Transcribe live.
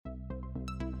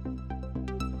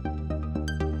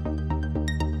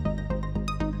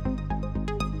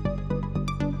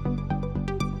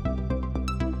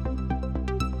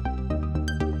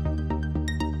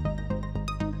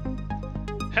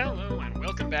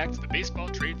back to the Baseball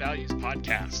Trade Values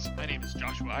podcast. My name is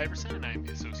Joshua Iverson, and I am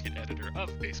the associate editor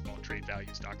of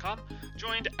BaseballTradeValues.com,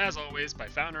 joined, as always, by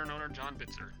founder and owner John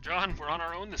Bitzer. John, we're on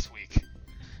our own this week.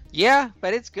 Yeah,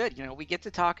 but it's good. We get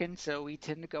to talking, so we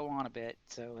tend to go on a bit.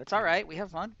 So it's all right. We have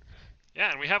fun.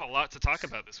 Yeah, and we have a lot to talk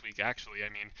about this week, actually. I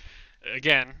mean,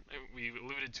 again, we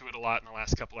alluded to it a lot in the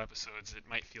last couple episodes. It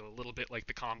might feel a little bit like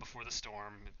the calm before the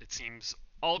storm. It seems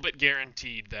all but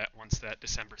guaranteed that once that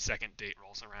December 2nd date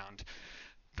rolls around,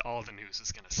 all the news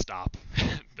is going to stop.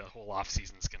 The whole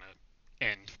offseason's going to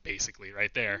end, basically,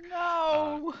 right there.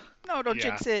 No, don't Yeah,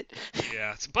 jinx it.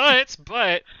 yeah. But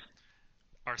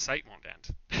our site won't end,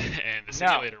 and the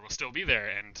simulator will still be there,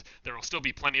 and there will still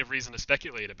be plenty of reason to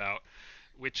speculate about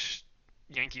which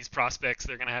Yankees prospects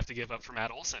they're going to have to give up for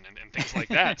Matt Olson and things like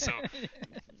that.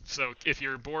 So if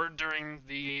you're bored during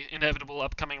the inevitable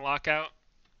upcoming lockout,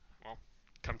 well,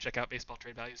 come check out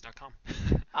baseballtradevalues.com.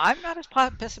 I'm not as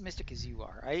pessimistic as you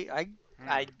are.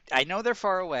 I know they're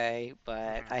far away,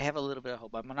 but I have a little bit of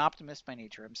hope. I'm an optimist by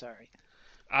nature. I'm sorry.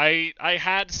 I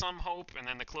had some hope, and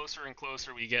then the closer and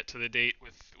closer we get to the date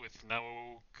with no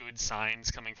good signs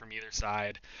coming from either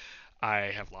side,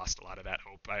 I have lost a lot of that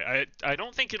hope. I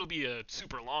don't think it'll be a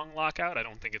super long lockout. I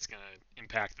don't think it's going to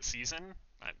impact the season.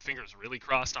 Fingers really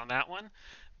crossed on that one.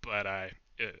 But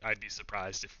I'd be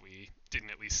surprised if we didn't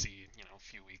at least see, a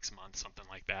few weeks, months, something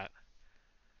like that.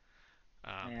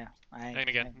 Yeah. And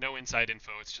again, no inside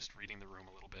info. It's just reading the room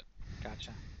a little bit.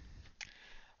 Gotcha.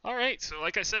 All right, so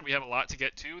like I said, we have a lot to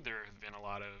get to. There have been a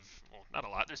lot of, well, not a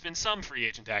lot. There's been some free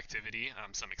agent activity,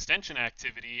 some extension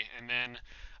activity, and then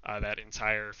that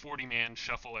entire 40-man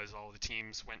shuffle as all the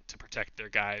teams went to protect their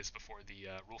guys before the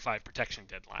Rule 5 protection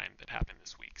deadline that happened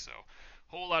this week. So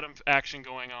a whole lot of action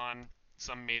going on,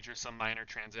 some major, some minor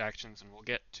transactions, and we'll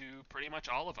get to pretty much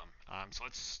all of them. So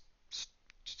let's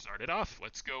start it off.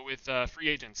 Let's go with free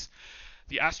agents.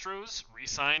 The Astros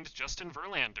re-signed Justin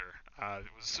Verlander. It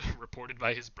was reported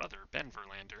by his brother, Ben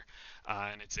Verlander,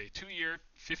 and it's a 2-year,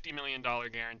 $50 million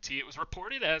guarantee. It was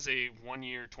reported as a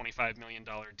 1-year, $25 million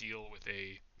deal with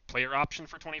a player option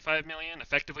for $25 million.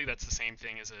 Effectively, that's the same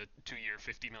thing as a 2-year,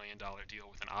 $50 million deal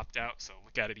with an opt-out, so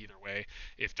look at it either way.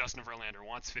 If Justin Verlander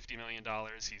wants $50 million,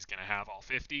 he's going to have all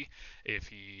 50. If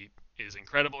he is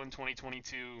incredible in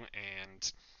 2022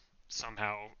 and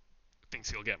somehow thinks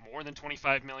he'll get more than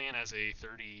 25 million as a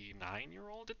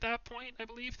 39-year-old at that point, I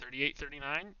believe, 38,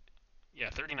 39. Yeah,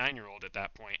 39-year-old at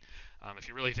that point. If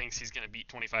he really thinks he's going to beat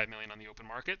 25 million on the open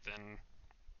market, then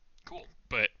cool.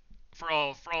 But for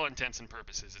all intents and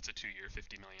purposes, it's a 2-year,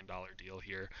 $50 million deal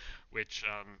here, which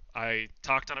I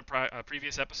talked on a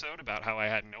previous episode about how I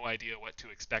had no idea what to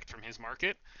expect from his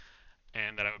market,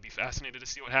 and that I would be fascinated to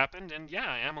see what happened. And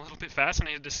yeah, I am a little bit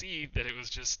fascinated to see that it was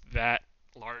just that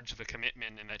large of a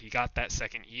commitment and that he got that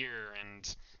second year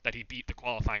and that he beat the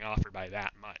qualifying offer by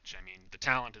that much. I mean, the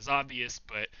talent is obvious,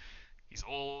 but he's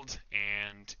old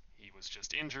and he was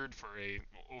just injured for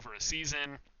over a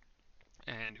season,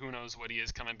 and who knows what he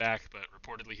is coming back, but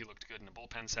reportedly he looked good in a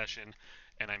bullpen session.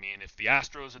 And I mean, if the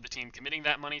Astros are the team committing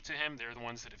that money to him, they're the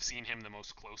ones that have seen him the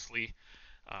most closely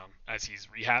as he's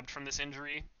rehabbed from this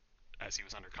injury, as he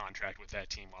was under contract with that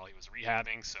team while he was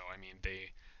rehabbing. So I mean,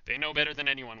 they know better than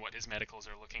anyone what his medicals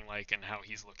are looking like and how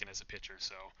he's looking as a pitcher.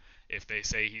 So if they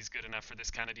say he's good enough for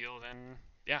this kind of deal, then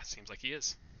yeah, seems like he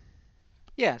is.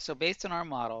 Yeah, so based on our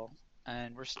model,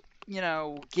 and we're,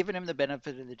 giving him the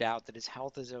benefit of the doubt that his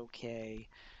health is okay,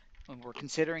 when we're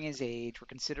considering his age, we're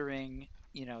considering,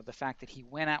 the fact that he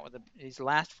went out with his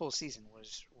last full season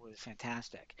was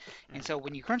fantastic. And so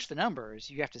when you crunch the numbers,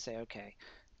 you have to say, okay,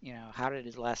 how did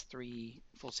his last 3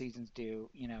 full seasons do?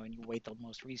 And you weight the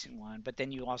most recent one, but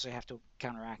then you also have to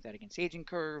counteract that against aging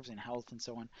curves and health and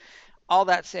so on. All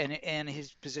that's and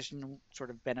his position sort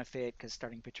of benefit because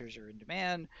starting pitchers are in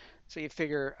demand. So you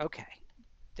figure, okay,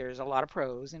 there's a lot of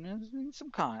pros and some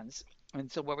cons.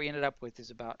 And so what we ended up with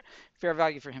is about fair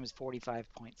value for him is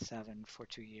 45.7 for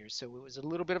 2 years. So it was a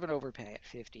little bit of an overpay at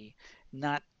 50,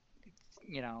 not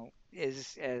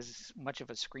is as much of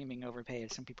a screaming overpay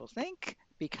as some people think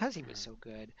because he was so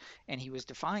good and he was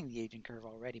defying the aging curve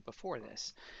already before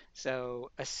this.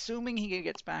 So assuming he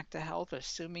gets back to health,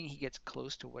 assuming he gets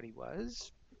close to what he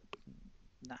was,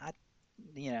 not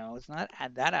it's not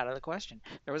that out of the question.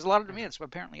 There was a lot of Mm-hmm. demand, so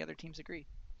apparently other teams agreed.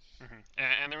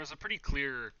 Mm-hmm. And there was a pretty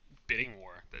clear bidding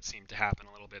war that seemed to happen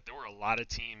a little bit. There were a lot of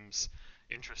teams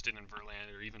interested in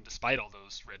Verlander, even despite all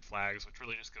those red flags, which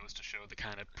really just goes to show the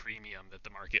kind of premium that the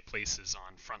market places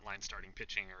on frontline starting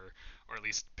pitching, or at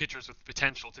least pitchers with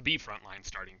potential to be frontline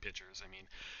starting pitchers. I mean,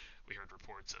 We heard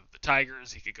reports of the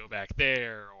Tigers, he could go back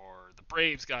there, or the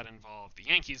Braves got involved. The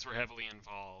Yankees were heavily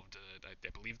involved. I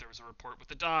believe there was a report with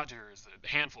the Dodgers, a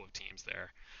handful of teams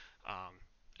there. Um,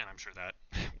 and I'm sure that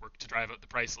worked to drive up the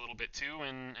price a little bit too.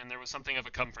 And there was something of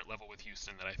a comfort level with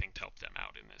Houston that I think helped them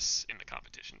out in the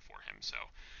competition for him. So,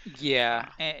 Yeah,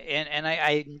 uh, and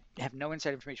I have no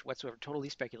inside information whatsoever, totally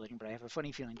speculating, but I have a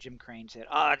funny feeling Jim Crane said,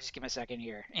 "Oh, just give him a second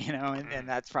here," and mm,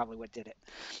 that's probably what did it.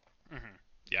 mm-hmm.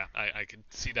 Yeah, I could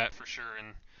see that for sure.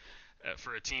 And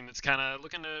for a team that's kind of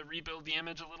looking to rebuild the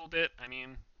image a little bit, I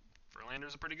mean,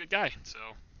 Verlander's a pretty good guy. So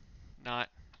not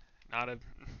not a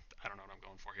I don't know what I'm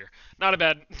going for here. Not a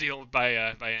bad deal by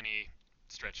any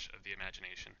stretch of the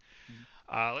imagination.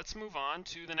 Mhm. Let's move on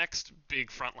to the next big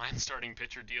frontline starting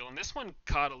pitcher deal, and this one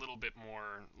caught a little bit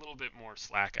more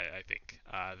slack, I think.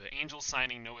 The Angels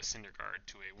signing Noah Syndergaard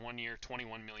to a one-year,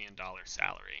 $21 million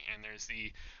salary, and there's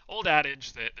the old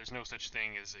adage that there's no such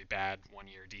thing as a bad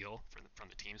one-year deal from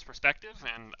the team's perspective,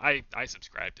 and I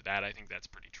subscribe to that. I think that's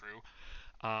pretty true.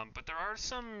 But there are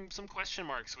some question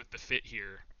marks with the fit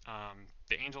here.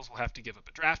 The Angels will have to give up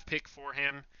a draft pick for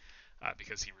him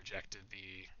because he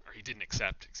didn't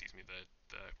accept, excuse me,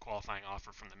 the qualifying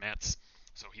offer from the Mets.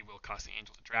 So he will cost the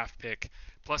Angels a draft pick.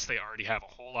 Plus, they already have a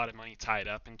whole lot of money tied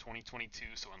up in 2022.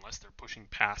 So unless they're pushing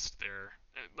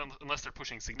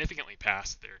significantly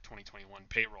past their 2021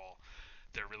 payroll,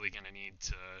 they're really going to need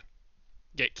to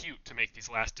get cute to make these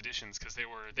last additions because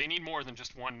they need more than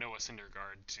just one Noah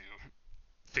Syndergaard to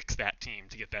fix that team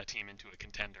to get that team into a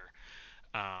contender.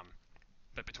 Um,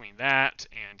 but between that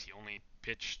and he only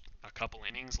pitched a couple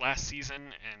innings last season,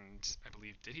 and I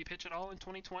believe did he pitch at all in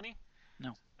 2020? No,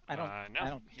 No, I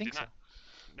don't he think did so. not.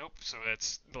 Nope. So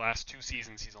that's the last 2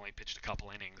 seasons he's only pitched a couple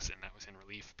innings, and that was in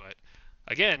relief. But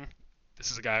again,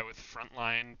 this is a guy with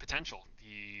frontline potential.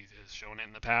 He has shown it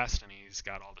in the past, and he's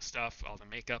got all the stuff, all the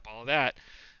makeup, all of that.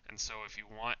 And so if you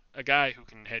want a guy who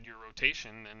can head your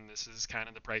rotation, then this is kind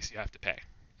of the price you have to pay.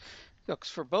 Look,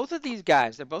 for both of these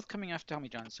guys, they're both coming off Tommy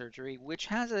John surgery, which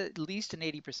has at least an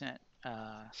 80%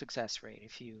 success rate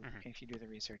Mm-hmm. if you do the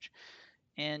research.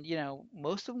 And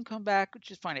most of them come back,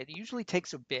 which is fine. It usually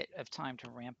takes a bit of time to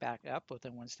ramp back up, but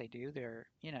then once they do, they're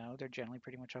generally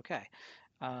pretty much okay.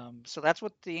 So that's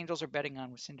what the Angels are betting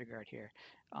on with Syndergaard here.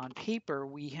 On paper,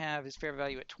 we have his fair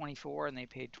value at 24, and they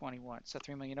paid 21, so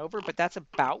 3 million over. But that's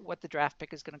about what the draft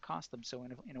pick is going to cost them. So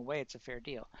in a way, it's a fair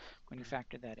deal when you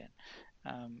factor that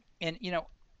in. And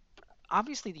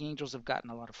obviously the Angels have gotten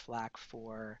a lot of flack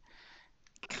for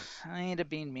kind of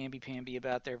being mamby-pamby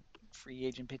about their free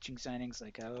agent pitching signings,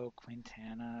 like, oh,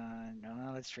 Quintana,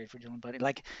 no, let's trade for Dylan Bundy.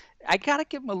 Like, I gotta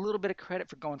give him a little bit of credit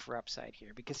for going for upside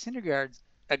here because Syndergaard's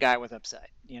a guy with upside,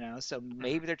 so Mm-hmm.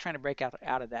 maybe they're trying to break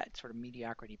out of that sort of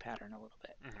mediocrity pattern a little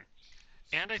bit. Mm-hmm.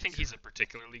 And I think he's a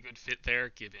particularly good fit there,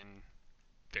 given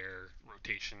their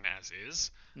rotation as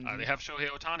is. Hmm. They have Shohei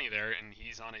Otani there, and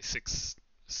he's on a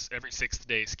every sixth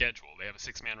day schedule. They have a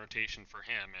 6-man rotation for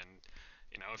him, and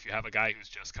if you have a guy who's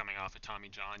just coming off of Tommy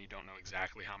John, you don't know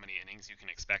exactly how many innings you can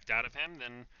expect out of him.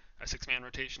 Then a 6-man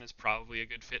rotation is probably a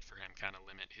good fit for him. Kind of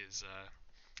limit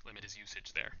his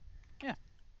usage there. Yeah.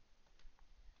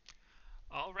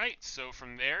 All right, so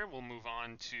from there we'll move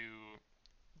on to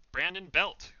Brandon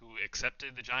Belt, who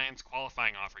accepted the Giants'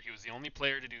 qualifying offer. He was the only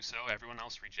player to do so. Everyone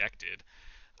else rejected.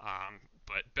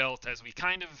 But Belt, as we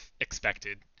kind of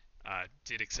expected,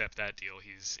 did accept that deal.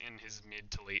 He's in his mid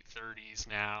to late 30s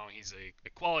now. He's a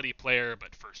quality player,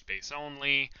 but first base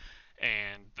only.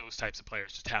 And those types of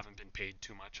players just haven't been paid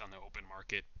too much on the open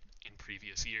market in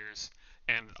previous years.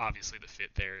 And obviously the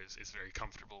fit there is very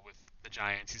comfortable with the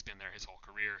Giants. He's been there his whole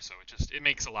career, so it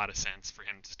makes a lot of sense for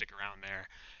him to stick around there.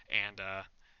 And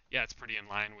yeah, it's pretty in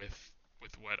line with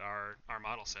what our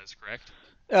model says, correct?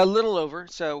 A little over.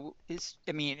 So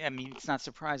I mean, it's not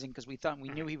surprising because we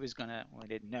Mm-hmm. knew he was gonna. Well, we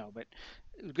didn't know, but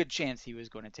a good chance he was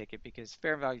going to take it because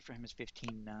fair value for him is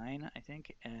 15.9, I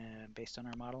think, based on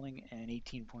our modeling, and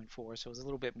 18.4. So it was a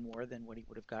little bit more than what he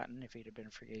would have gotten if he'd have been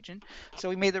a free agent. So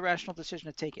we made the rational decision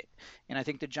to take it. And I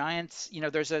think the Giants,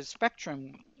 there's a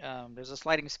spectrum, there's a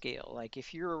sliding scale. Like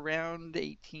if you're around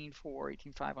 18.4,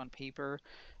 18.5 on paper,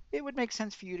 it would make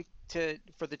sense for you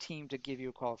for the team to give you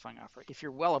a qualifying offer. If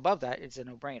you're well above that, it's a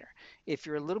no-brainer. If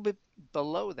you're a little bit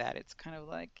below that, it's kind of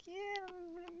like, yeah,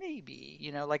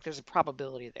 maybe, like there's a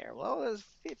probability there. Well, there's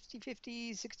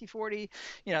 50-50,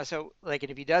 60-40, so like,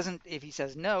 and if he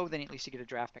says no, then at least you get a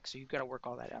draft pick. So you've got to work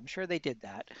all that out. I'm sure they did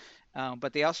that.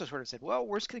 But they also sort of said, well,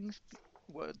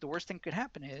 the worst thing could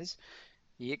happen is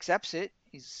he accepts it.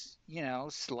 He's,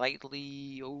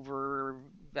 slightly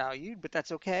overvalued, but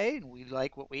that's okay. And we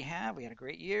like what we have. We had a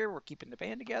great year. We're keeping the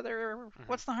band together. Mm-hmm.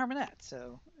 What's the harm in that?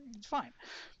 So it's fine.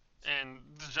 And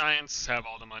the Giants have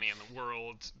all the money in the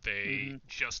world. They Hmm.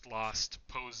 just lost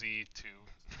Posey to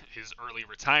his early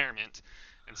retirement,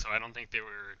 and so I don't think they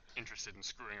were interested in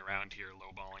screwing around here,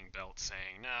 lowballing Belt,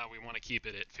 saying, "No, we want to keep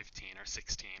it at 15 or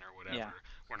 16 or Yeah. whatever.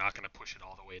 We're not going to push it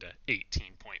all the way to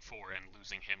 18.4 and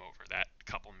losing him over that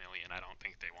couple million." I don't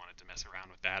think they wanted to mess around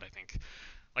with that. I think,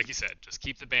 like you said, just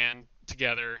keep the band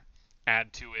together,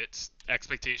 add to it.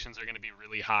 Expectations are going to be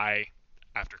really high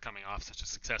after coming off such a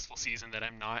successful season that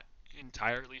I'm not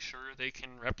entirely sure they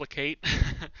can replicate,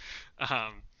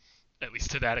 um, at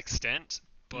least to that extent.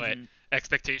 But Hmm.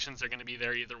 expectations are going to be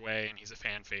there either way, and he's a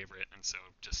fan favorite, and so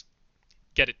just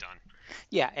get it done.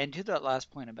 Yeah, and to that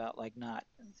last point about like not,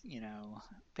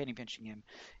 penny pinching him,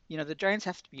 the Giants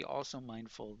have to be also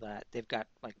mindful that they've got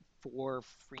like four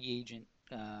free agent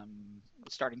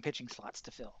starting pitching slots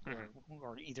to fill, Mm-hmm.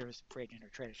 or either as free agent or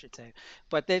trade, I should say.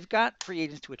 But they've got free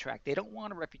agents to attract. They don't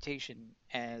want a reputation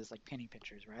as like penny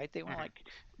pinchers, right? They want to Mm-hmm. like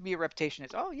be a reputation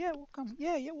as, oh yeah, we'll come,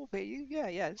 yeah, yeah, we'll pay you, yeah,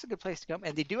 yeah, it's a good place to come,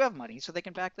 and they do have money, so they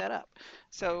can back that up.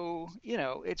 Mm-hmm. So,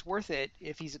 it's worth it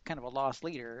if he's kind of a loss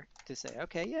leader to say,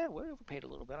 okay, yeah, we overpaid a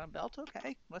little bit on Belt.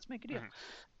 Okay, let's make a deal.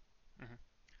 Mm-hmm. Mm-hmm.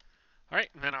 All right,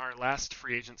 and then our last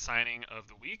free agent signing of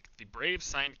the week, the Braves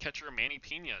signed catcher Manny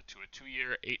Pena to a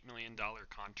 2-year, $8 million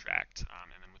contract,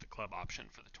 and then with a club option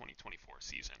for the 2024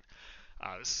 season.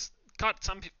 This caught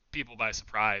some people by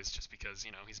surprise just because,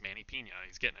 he's Manny Pena.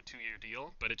 He's getting a 2-year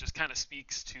deal, but it just kind of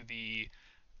speaks to the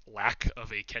lack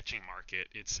of a catching market.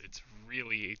 It's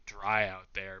really dry out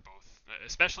there, both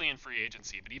especially in free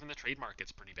agency, but even the trade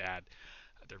market's pretty bad.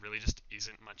 There really just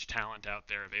isn't much talent out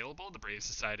there available. The Braves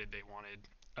decided they wanted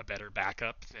a better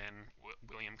backup than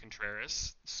William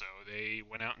Contreras, so they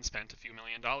went out and spent a few $1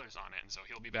 million on it, and so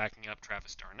he'll be backing up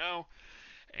Travis d'Arnaud,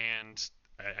 and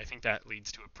I think that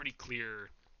leads to a pretty clear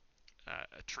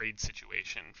a trade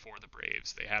situation for the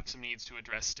Braves. They have some needs to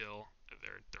address still.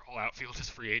 Their whole outfield is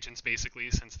free agents basically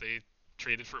since they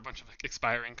traded for a bunch of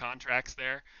expiring contracts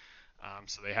there.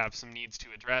 So they have some needs to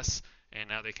address, and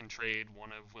now they can trade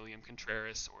one of William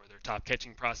Contreras or their top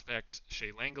catching prospect,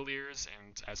 Shea Langoliers.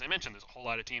 And as I mentioned, there's a whole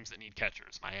lot of teams that need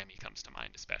catchers. Miami comes to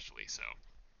mind especially. So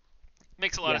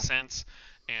makes a lot of Yeah, sense,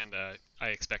 and I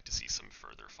expect to see some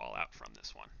further fallout from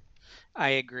this one. I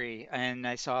agree. And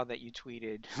I saw that you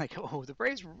tweeted like, "Oh, the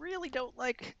Braves really don't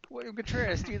like William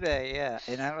Contreras, do they?" Yeah,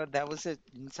 and that was an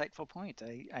insightful point.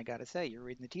 I gotta say, you're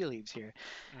reading the tea leaves here,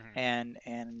 Mm-hmm.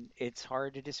 and it's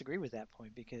hard to disagree with that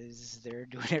point because they're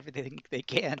doing everything they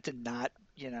can to not,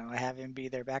 have him be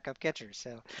their backup catcher.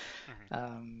 So, Mm-hmm.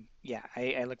 yeah,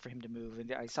 I look for him to move.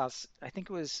 And I saw, I think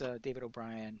it was David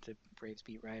O'Brien, the Braves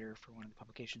beat writer for one of the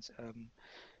publications.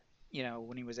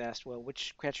 When he was asked, well,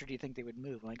 which catcher do you think they would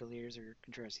move, Langoliers or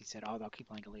Contreras? He said, oh, they'll keep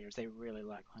Langoliers. They really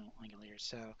like Langoliers.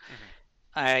 So Mm-hmm.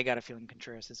 I got a feeling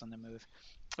Contreras is on the move.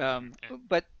 Mm-hmm.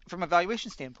 But from a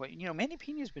valuation standpoint, Manny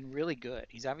Pena has been really good.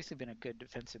 He's obviously been a good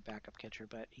defensive backup catcher,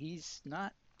 but he's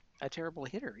not a terrible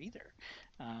hitter either.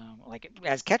 Like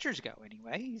as catchers go,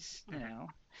 anyway. He's Mm-hmm.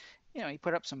 he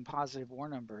put up some positive WAR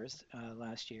numbers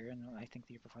last year, and I think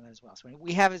the year before that as well. So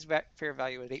we have his fair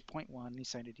value at 8.1. He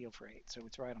signed a deal for 8, so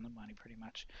it's right on the money pretty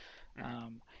much. Mm-hmm.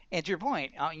 And to your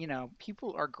point,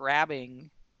 people are grabbing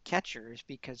catchers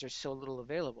because there's so little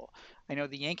available. I know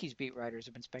the Yankees beat writers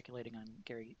have been speculating on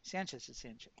Gary Sanchez's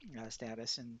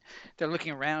status, and they're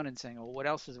looking around and saying, "Well, what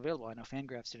else is available?" I know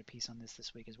Fangraphs did a piece on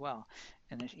this week as well,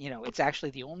 and it's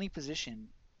actually the only position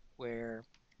where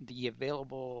the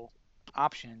available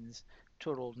options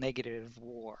total negative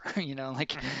WAR.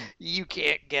 Like Mm-hmm. you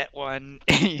can't get one,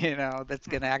 that's Mm-hmm.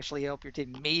 gonna actually help your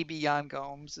team. Maybe Jan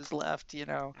Gomes is left,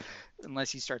 Mm-hmm.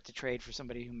 unless you start to trade for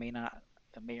somebody who may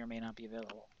or may not be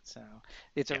available. So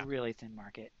it's a Yeah, really thin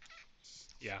market.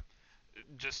 yeah.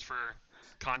 Just for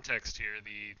context here,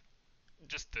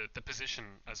 the position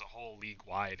as a whole league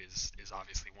wide is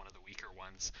obviously one of the weaker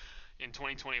ones. In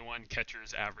 2021,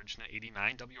 catchers averaged an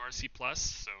 89 WRC plus,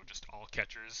 so just all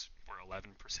catchers were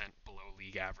 11% below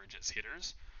league average as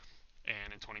hitters.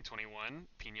 And in 2021,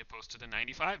 Pena posted a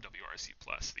 95 WRC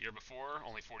plus. The year before,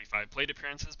 only 45 plate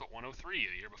appearances, but 103.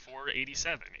 The year before,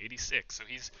 87, 86. So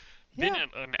he's been Yeah,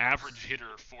 an average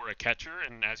hitter for a catcher,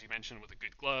 and as you mentioned, with a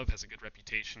good glove, has a good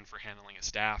reputation for handling a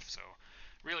staff. So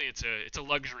really, it's a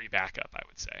luxury backup, I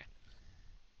would say.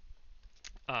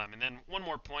 And then one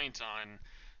more point on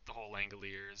the whole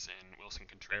Langoliers and Wilson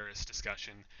Contreras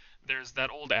discussion. There's that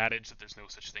old adage that there's no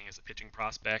such thing as a pitching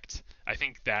prospect. I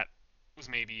think that was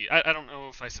maybe I don't know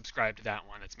if I subscribe to that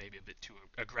one. It's maybe a bit too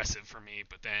aggressive for me.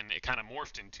 But then it kind of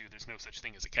morphed into there's no such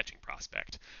thing as a catching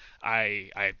prospect. I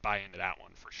buy into that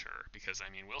one for sure because I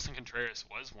mean Wilson Contreras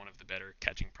was one of the better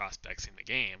catching prospects in the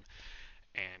game,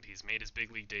 and he's made his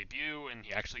big league debut, and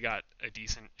he actually got a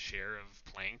decent share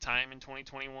of playing time in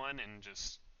 2021, and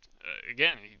just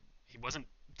again, he wasn't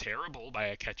terrible by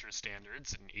a catcher's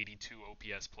standards, an 82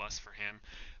 OPS plus for him,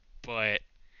 but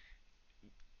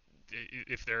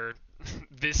if they're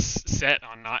this set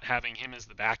on not having him as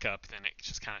the backup, then it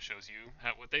just kind of shows you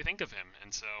what they think of him.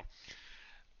 And so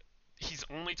he's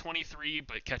only 23,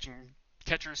 but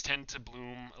catchers tend to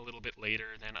bloom a little bit later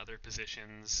than other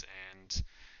positions, and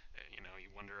you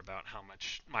wonder about how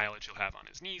much mileage he'll have on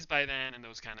his knees by then, and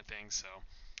those kind of things. So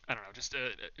I don't know, just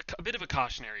a bit of a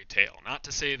cautionary tale. Not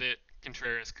to say that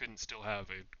Contreras couldn't still have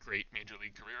a great major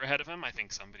league career ahead of him. I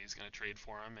think somebody's going to trade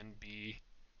for him and be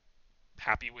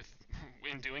happy with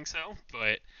in doing so,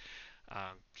 but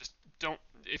just don't.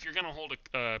 If you're going to hold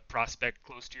a prospect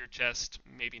close to your chest,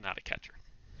 maybe not a catcher.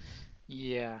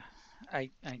 Yeah, I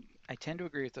tend to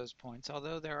agree with those points,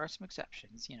 although there are some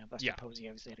exceptions. Buster Yeah. Posey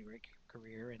obviously had a great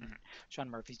career, and Mm-hmm. Sean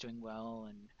Murphy's doing well,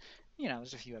 and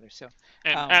there's a few others. So,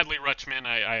 And um, Adley Rutschman,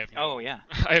 I have oh no yeah,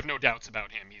 I have no doubts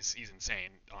about him. He's insane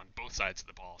on both sides of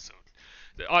the ball. So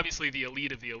obviously the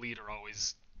elite of the elite are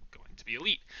always going to be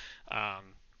elite.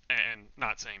 And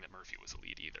not saying that Murphy was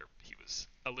elite either. He was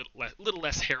a little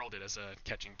less heralded as a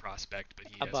catching prospect, but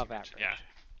he, as you above mentioned, yeah, average.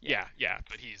 Yeah. yeah,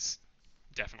 but he's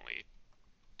definitely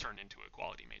turned into a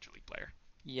quality major league player.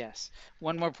 Yes.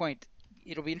 One more point.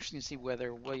 It'll be interesting to see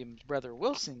whether Williams' brother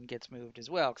Wilson gets moved as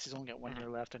well, because he's only got one Mm-hmm. year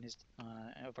left on his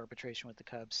of arbitration with the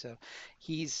Cubs. So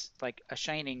he's like a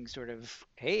shining sort of,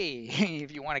 hey,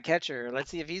 if you want a catcher,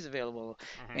 let's see if he's available.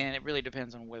 Mm-hmm. And it really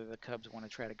depends on whether the Cubs want to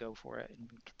try to go for it and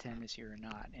contend this year or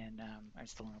not. And I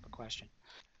still have a question.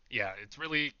 Yeah, it's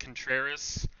really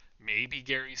Contreras, maybe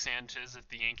Gary Sanchez if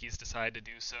the Yankees decide to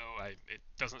do so. It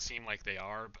doesn't seem like they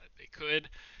are, but they could.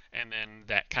 And then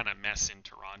that kind of mess in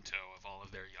Toronto of all of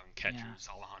their young Yeah. catchers,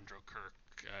 Alejandro Kirk,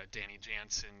 Danny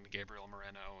Jansen, Gabriel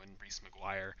Moreno, and Reese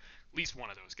McGuire. At least one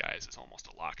of those guys is almost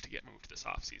a lock to get moved this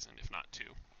offseason, if not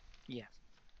two. Yeah.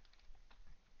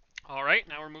 All right,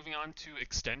 now we're moving on to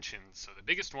extensions. So the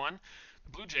biggest one,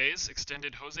 the Blue Jays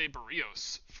extended Jose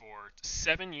Barrios for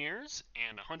 7 years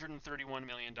and $131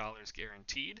 million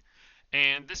guaranteed.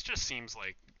 And this just seems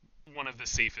like one of the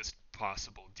safest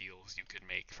possible deals you could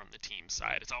make from the team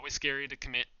side. It's always scary to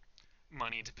commit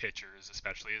money to pitchers,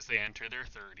 especially as they enter their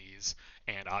 30s.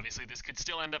 And obviously, this could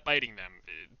still end up biting them.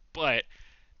 But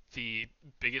the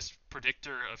biggest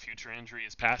predictor of future injury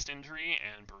is past injury,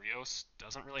 and Barrios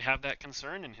doesn't really have that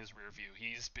concern in his rear view.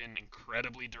 He's been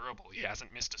incredibly durable. He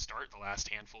hasn't missed a start the last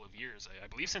handful of years. I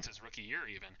believe since his rookie year,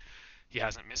 even. He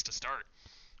hasn't missed a start.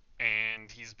 And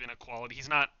he's been a quality. He's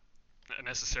not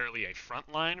necessarily a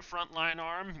frontline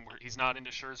arm. He's not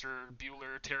into Scherzer,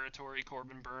 Bueller territory,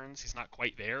 Corbin Burns. He's not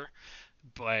quite there,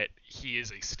 but he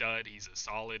is a stud. He's a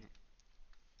solid,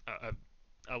 uh,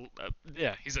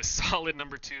 yeah, he's a solid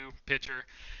number two pitcher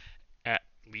at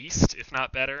least, if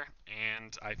not better.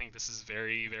 And I think this is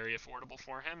very, very affordable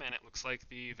for him, and it looks like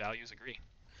the values agree.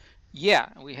 Yeah,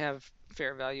 we have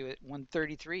fair value at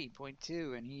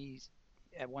 133.2 and he's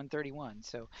at 131.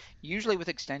 So usually with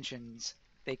extensions,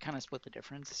 they kind of split the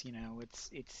difference.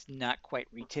 It's not quite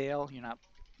retail. You're not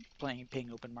paying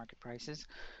open market prices.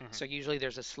 Mm-hmm. So usually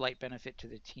there's a slight benefit to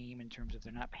the team in terms of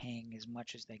they're not paying as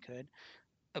much as they could.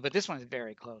 But this one is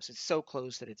very close. It's so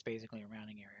close that it's basically a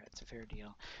rounding area. It's a fair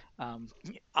deal. Um,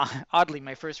 oddly,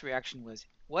 my first reaction was,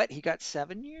 "What? He got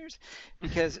 7 years?"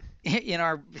 Because in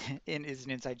our in is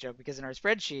an inside joke because in our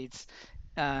spreadsheets,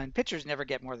 pitchers never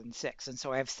get more than six, and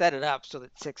so I have set it up so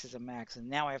that six is a max, and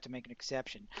now I have to make an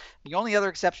exception. The only other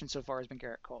exception so far has been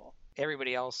Garrett Cole.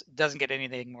 Everybody else doesn't get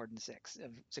anything more than 6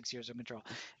 years of control.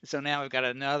 So now we've got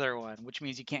another one, which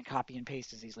means you can't copy and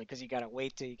paste as easily because you got to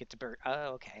wait till you get to Bert.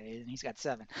 Oh, okay, and he's got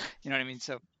seven. You know what I mean?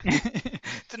 So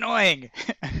it's annoying.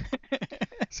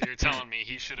 So you're telling me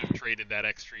he should have traded that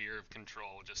extra year of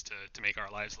control just to make our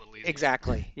lives a little easier?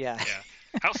 Exactly. Yeah.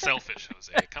 Yeah. How selfish,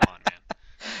 Jose. Come on, man.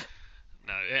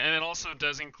 No, and it also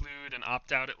does include an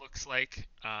opt out. It looks like.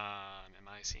 Am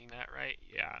I seeing that right?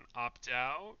 Yeah, an opt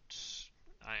out.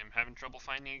 I am having trouble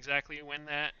finding exactly when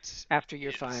that After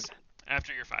year five. is.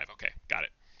 After year five. Okay, got it.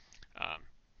 Um,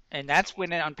 And so that's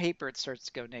when on paper it starts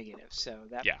to go negative. So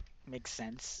that yeah. makes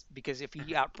sense because if he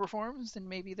Hmm. outperforms, then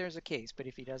maybe there's a case. But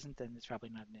if he doesn't, then it's probably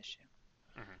not an issue.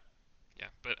 Hmm. Yeah,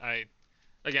 but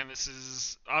again, this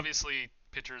is obviously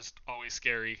pitchers always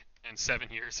scary, and 7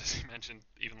 years, as you mentioned,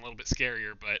 even a little bit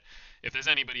scarier. But if there's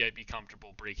anybody I'd be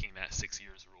comfortable breaking that 6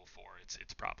 years rule for,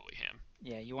 it's probably him.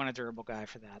 Yeah, you want a durable guy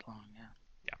for that long. Yeah.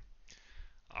 Yeah.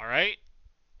 All right.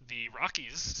 The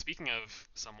Rockies, speaking of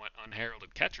somewhat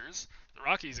unheralded catchers, the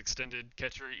Rockies extended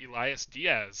catcher Elias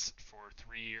Diaz for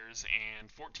 3 years and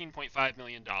 $14.5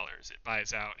 million. It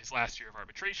buys out his last year of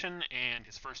arbitration and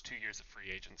his first 2 years of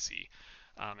free agency.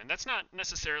 And that's not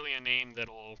necessarily a name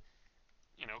that'll,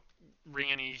 you know,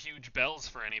 ring any huge bells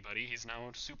for anybody. He's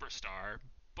no superstar,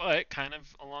 but kind of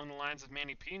along the lines of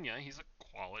Manny Pena, he's a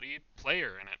quality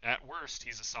player, and at worst,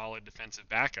 he's a solid defensive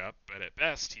backup, but at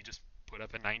best, he just put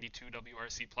up a 92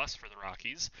 WRC plus for the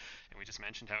Rockies, and we just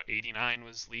mentioned how 89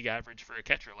 was league average for a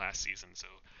catcher last season, so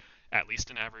at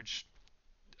least an average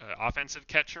offensive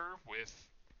catcher with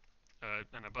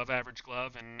an above average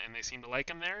glove, and they seem to like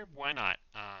him there. Why not?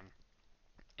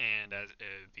 And as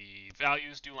the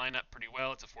values do line up pretty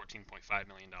well, it's a $14.5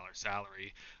 million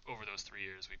salary. Over those 3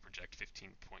 years, we project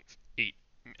 $15.8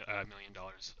 million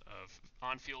of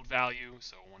on-field value,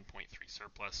 so 1.3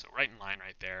 surplus, so right in line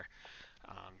right there.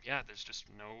 Yeah, there's just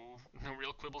no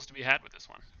real quibbles to be had with this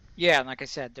one. Yeah, and like I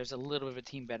said, there's a little bit of a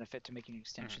team benefit to making an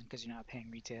extension Mm-hmm. because you're not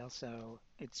paying retail, so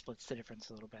it splits the difference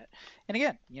a little bit. And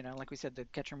again, like we said, the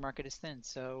catcher market is thin,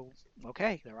 so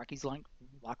okay, the Rockies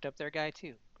locked up their guy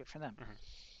too. Good for them. Mm-hmm.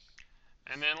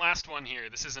 And then last one here.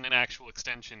 This isn't an actual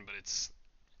extension, but it's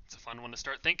a fun one to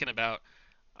start thinking about.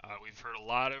 We've heard a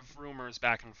lot of rumors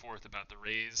back and forth about the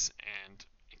Rays and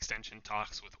extension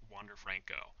talks with Wander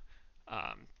Franco.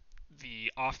 Um,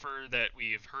 the offer that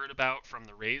we've heard about from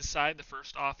the Rays side, the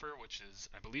first offer, which is,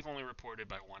 I believe, only reported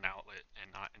by one outlet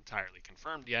and not entirely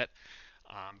confirmed yet,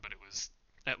 but it was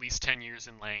at least 10 years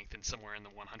in length and somewhere in the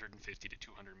 150 to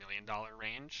 200 million dollar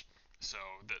range. So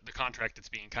the contract it's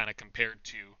being kind of compared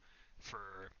to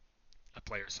for a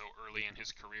player so early in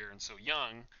his career and so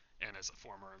young, and as a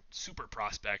former super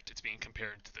prospect, it's being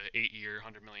compared to the 8-year,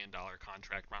 $100 million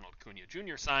contract Ronald Acuna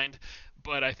Jr. signed.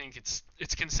 But I think it's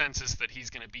consensus that he's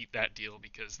going to beat that deal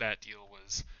because that deal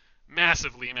was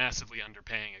massively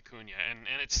underpaying Acuna, and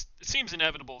it seems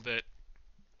inevitable that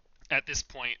at this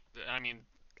point, I mean,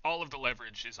 all of the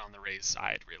leverage is on the Rays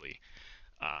side, really.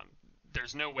 Um,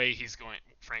 there's no way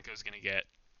Franco's going to get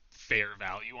fair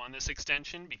value on this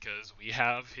extension because we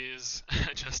have his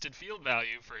adjusted field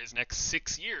value for his next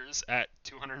 6 years at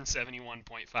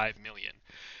 271.5 million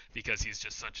because he's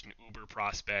just such an uber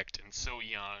prospect and so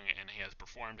young, and he has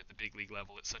performed at the big league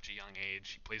level at such a young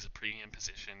age. He plays a premium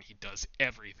position, he does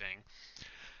everything,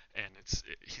 and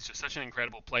he's just such an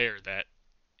incredible player that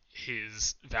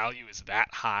his value is that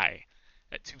high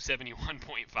at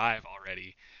 271.5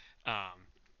 already. Um,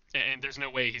 and there's no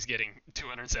way he's getting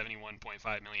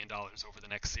 $271.5 million over the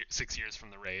next 6 years from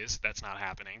the Rays. That's not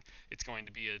happening. It's going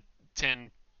to be a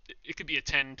 10, it could be a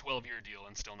 10, 12-year deal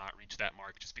and still not reach that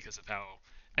mark just because of how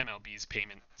MLB's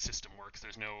payment system works.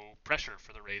 There's no pressure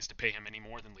for the Rays to pay him any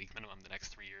more than league minimum the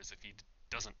next 3 years if he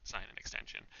doesn't sign an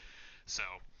extension. So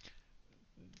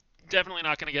definitely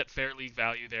not going to get fair league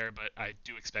value there, but I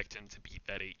do expect him to beat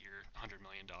that 8-year, $100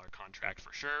 million contract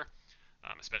for sure,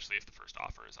 especially if the first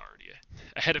offer is already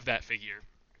ahead of that figure.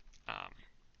 Um,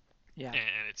 Yeah,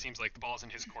 and it seems like the ball's in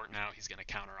his court now. He's going to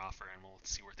counter offer, and we'll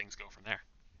see where things go from there.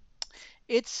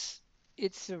 it's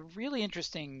it's a really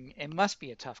interesting. It must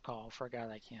be a tough call for a guy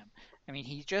like him. I mean,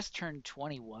 he just turned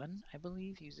 21, I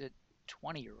believe. He's a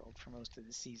 20-year-old for most of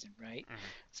the season, right? Mm-hmm.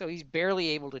 So he's barely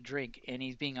able to drink, and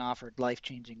he's being offered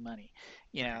life-changing money,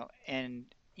 Mm-hmm. and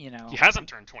He hasn't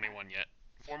turned 21 yet.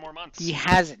 4 more months. he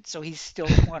hasn't, so he's still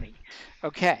 20.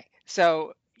 Okay,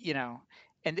 so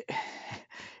and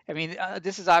I mean,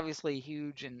 this is obviously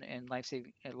huge and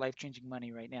life-changing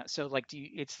money right now. So like,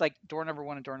 it's like door number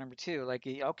one and door number two. Like,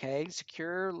 okay,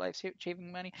 secure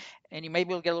life-saving money, and you may be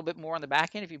able to get a little bit more on the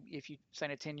back end if you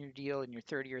sign a 10-year deal and you're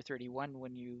 30 or 31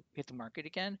 when you hit the market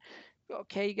again.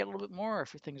 Okay, you get a little bit more if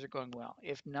things are going well.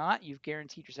 If not, you've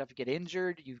guaranteed yourself to get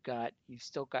injured. You've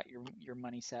still got your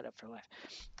money set up for life.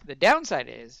 The downside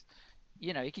is,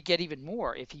 he could get even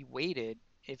more if he waited.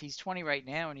 If he's 20 right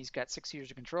now and he's got 6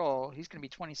 years of control, he's going to be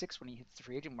 26 when he hits the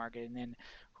free agent market. And then,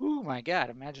 oh my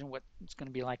God, imagine what it's going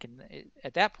to be like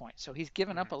at that point. So he's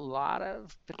given up Mm-hmm. a lot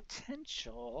of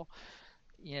potential,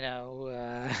 you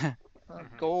know,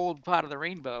 Mm-hmm. gold pot of the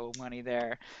rainbow money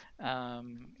there.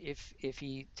 If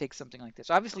he takes something like this,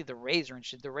 obviously the Rays are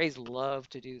interested. The Rays love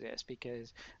to do this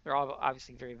because they're all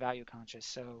obviously very value conscious.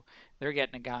 So they're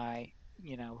getting a guy,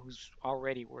 who's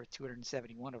already worth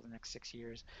 271 over the next 6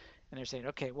 years, and they're saying,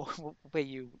 okay, well, we'll pay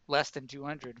you less than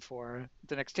 200 for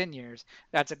the next 10 years.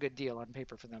 That's a good deal on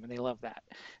paper for them, and they love that.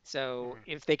 So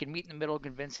Mm-hmm. if they can meet in the middle,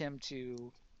 convince him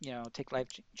to, take life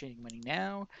changing money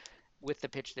now with the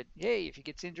pitch that, hey, if he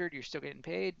gets injured, you're still getting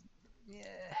paid. Yeah,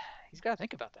 he's got to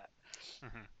think about that.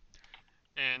 Mm-hmm.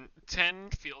 And 10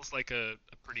 feels like a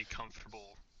pretty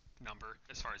comfortable number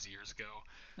as far as years go,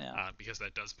 Yeah. because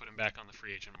that does put him back on the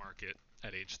free agent market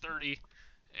at age 30.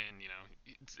 And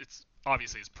it's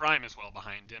obviously his prime is well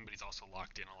behind him, but he's also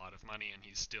locked in a lot of money, and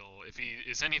he's still, if he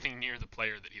is anything near the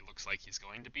player that he looks like he's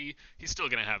going to be, he's still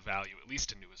going to have value at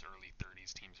least into his early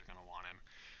 30s. Teams are going to want him,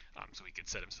 so he could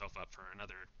set himself up for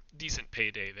another decent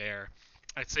payday there.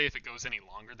 I'd say if it goes any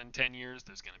longer than 10 years,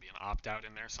 there's going to be an opt out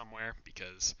in there somewhere,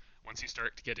 because once you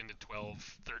start to get into 12,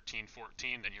 13,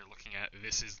 14, then you're looking at,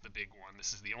 this is the big one.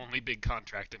 This is the only big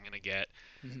contract I'm going to get.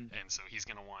 Hmm. And so he's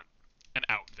going to want an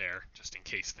out there just in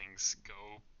case things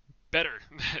go better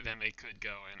than they could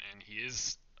go. And he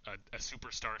is a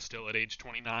superstar still at age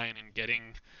 29 and getting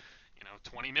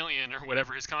 20 million or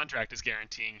whatever his contract is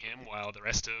guaranteeing him, while the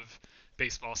rest of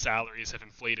baseball salaries have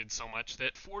inflated so much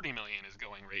that 40 million is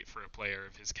going rate for a player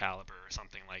of his caliber or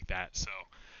something like that. So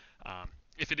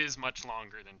if it is much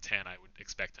longer than 10, I would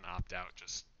expect an opt out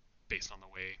just based on the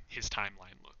way his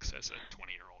timeline looks as a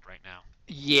 20-year-old right now.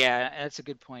 Yeah, that's a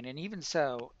good point. And even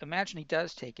so, imagine he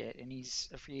does take it and he's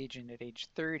a free agent at age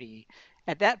 30.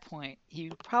 At that point, he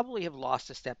would probably have lost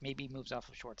a step. Maybe he moves off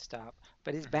of shortstop,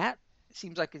 but his Mm-hmm. bat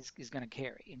seems like is going to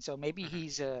carry. And so maybe Mm-hmm.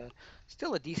 he's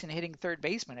still a decent hitting third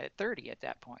baseman at 30 at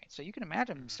that point. So you can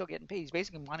imagine him Mm-hmm. still getting paid. He's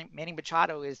basically Manny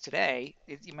Machado is today.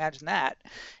 Imagine that,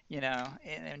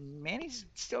 and Manny's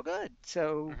still good.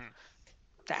 So Mm-hmm.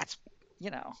 that's,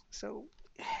 so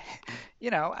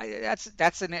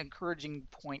that's an encouraging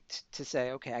point to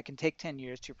say, okay, I can take 10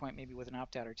 years to your point, maybe with an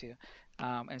opt out or two,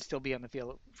 and still be on the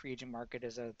field free agent market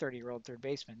as a 30-year-old third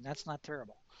baseman. That's not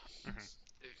terrible. Mm-hmm.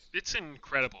 It's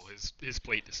incredible, his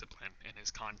plate discipline and his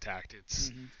contact. It's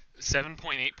Hmm.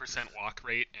 7.8% walk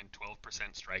rate and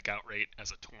 12% strikeout rate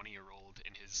as a 20-year-old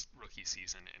in his rookie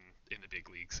season in the big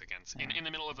leagues against Yeah. in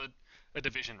the middle of a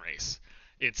division race.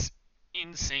 It's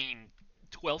insane.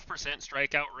 12%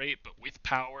 strikeout rate, but with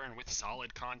power and with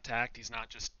solid contact. He's not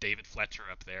just David Fletcher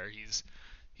up there. He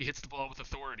hits the ball with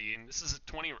authority, and this is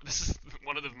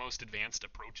one of the most advanced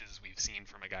approaches we've seen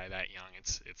from a guy that young.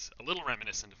 It's a little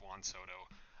reminiscent of Juan Soto,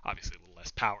 obviously a little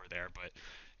less power there, but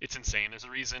it's insane. There's a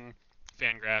reason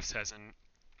Fangraphs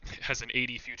has an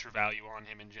 80 future value on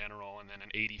him in general, and then an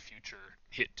 80 future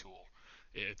hit tool.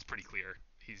 It's pretty clear.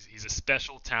 He's a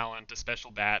special talent, a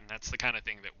special bat, and that's the kind of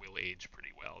thing that will age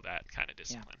pretty well. That kind of Yeah,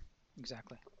 discipline.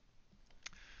 exactly.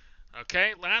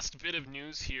 Okay, last bit of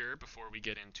news here before we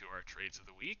get into our trades of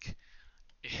the week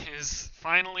is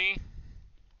finally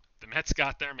the Mets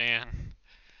got their man.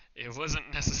 It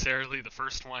wasn't necessarily the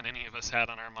first one any of us had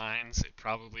on our minds. It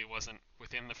probably wasn't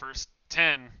within the first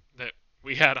 10 that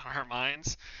we had on our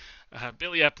minds.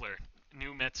 Billy Epler,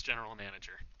 new Mets general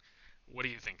manager. What do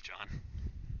you think, John?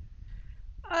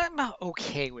 I'm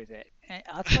okay with it.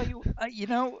 I'll tell you,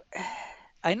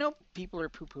 I know people are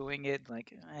poo-pooing it,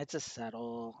 like it's a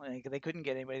settle. Like they couldn't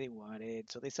get anybody they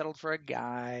wanted, so they settled for a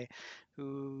guy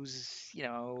who's,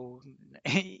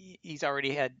 he's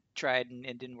already had tried and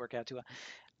didn't work out too well.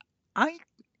 I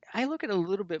I look at it a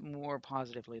little bit more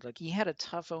positively. Like he had a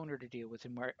tough owner to deal with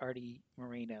in Artie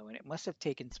Moreno, and it must have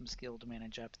taken some skill to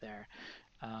manage up there.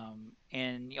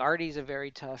 And Artie's a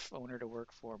very tough owner to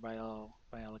work for by all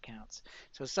accounts.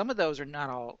 So some of those are not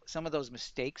all some of those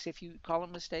mistakes, if you call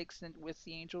them mistakes, with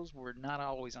the Angels were not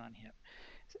always on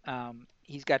him.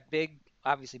 He's got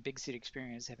obviously big city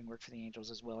experience, having worked for the Angels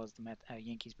as well as the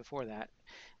Yankees before that.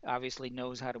 Obviously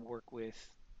knows how to work with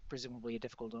presumably a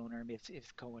difficult owner.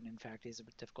 If Cohen in fact is a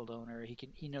difficult owner,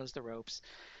 he knows the ropes.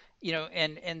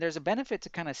 And there's a benefit to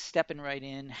kind of stepping right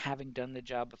in, having done the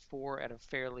job before at a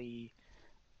fairly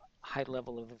high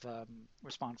level of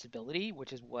responsibility,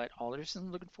 which is what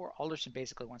Alderson's looking for. Alderson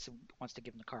basically wants to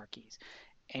give him the car keys,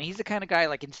 and he's the kind of guy,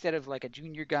 like, instead of like a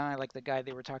junior guy, like the guy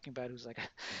they were talking about who's like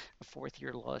a fourth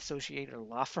year law associate at a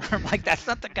law firm. Like that's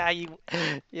not the guy you know.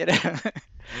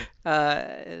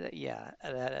 Yeah,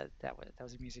 that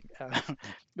was amusing.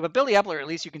 But Billy Epler, at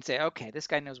least you can say, okay, this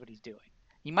guy knows what he's doing.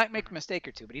 He might make a mistake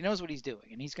or two, but he knows what he's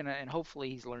doing, and hopefully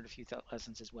he's learned a few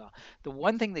lessons as well. The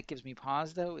one thing that gives me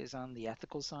pause, though, is on the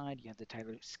ethical side. You have the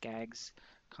Tyler Skaggs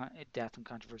death and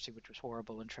controversy, which was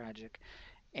horrible and tragic,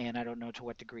 and I don't know to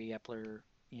what degree Epler,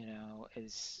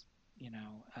 is,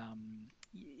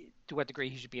 to what degree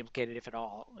he should be implicated, if at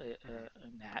all,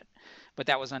 in that. But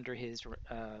that was under his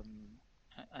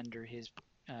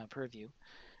purview.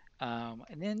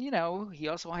 And then, he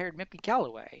also hired Mickey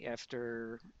Callaway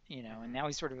after, and now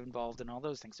he's sort of involved in all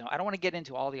those things. Now, I don't want to get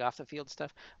into all the off the field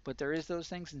stuff, but there is those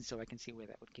things, and so I can see where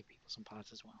that would give people some pause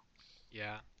as well.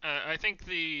 Yeah, I think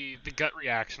the gut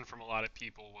reaction from a lot of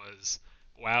people was,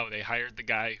 wow, they hired the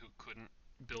guy who couldn't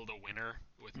build a winner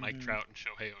with Mike Hmm. Trout and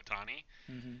Shohei Ohtani,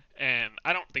 Hmm. and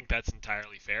I don't think that's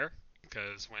entirely fair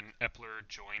because when Epler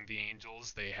joined the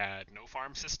Angels, they had no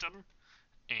farm system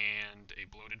and a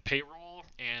bloated payroll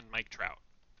and Mike Trout.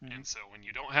 Hmm. And so when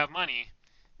you don't have money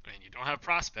and you don't have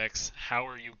prospects, how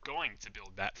are you going to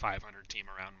build that 500 team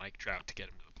around Mike Trout to get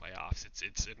him to the playoffs?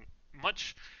 It's a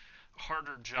much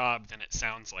harder job than it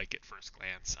sounds like at first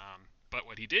glance. But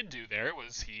what he did do there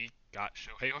was he got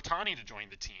Shohei Ohtani to join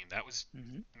the team. That was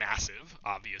Hmm. massive,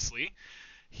 obviously.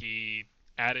 He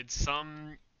added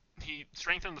some. He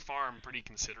strengthened the farm pretty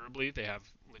considerably. They have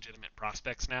legitimate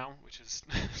prospects now, which is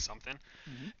something.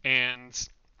 Hmm. And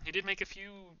he did make a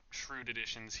few shrewd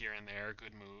additions here and there,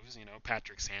 good moves. You know,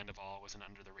 Patrick Sandoval was an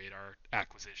under the radar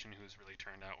acquisition who's really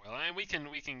turned out well. And we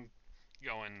can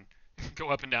go and go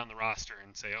up and down the roster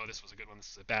and say, oh, this was a good one,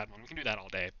 this is a bad one. We can do that all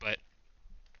day. But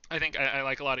I think I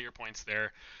like a lot of your points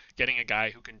there. Getting a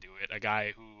guy who can do it, a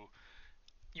guy who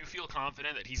you feel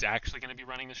confident that he's actually going to be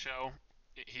running the show.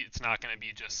 It's not going to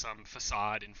be just some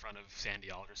facade in front of Sandy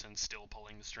Alderson still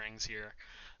pulling the strings here.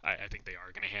 I think they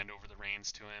are going to hand over the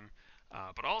reins to him.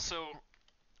 But also,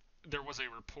 there was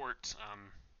a report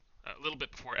a little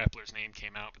bit before Epler's name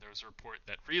came out, but there was a report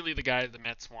that really the guy the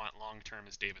Mets want long term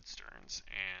is David Stearns.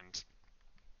 And,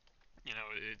 you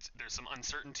know, there's some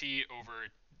uncertainty over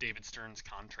David Stearns'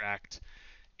 contract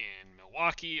in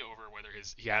Milwaukee over whether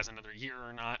he has another year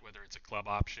or not, whether it's a club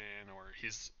option or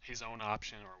his own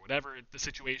option or whatever the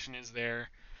situation is there.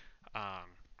 Um,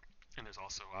 and there's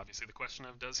also obviously the question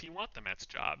of does he want the Mets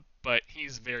job? But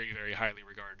he's very, very highly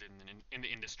regarded in the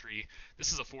industry.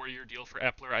 This is a 4-year deal for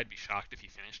Epler. I'd be shocked if he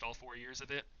finished all 4 years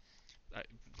of it.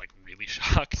 Like really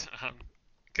shocked.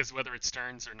 Because whether it's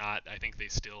Stearns or not, I think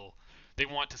they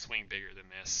want to swing bigger than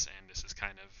this, and this is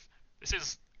kind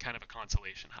of a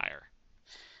consolation hire.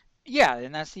 Yeah,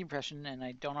 and that's the impression, and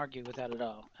I don't argue with that at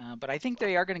all. But I think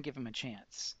they are going to give him a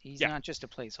chance. He's Yeah. not just a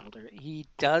placeholder. He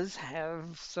does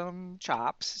have some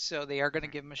chops, so they are going to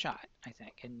Mm-hmm. give him a shot, I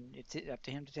think, and it's up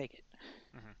to him to take it,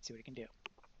 Mm-hmm. see what he can do.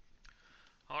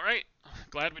 All right.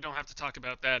 Glad we don't have to talk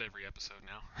about that every episode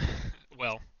now.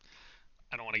 Well,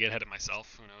 I don't want to get ahead of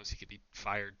myself. Who knows? He could be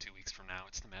fired 2 weeks from now.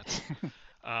 It's the Mets.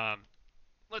 Um,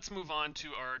 let's move on to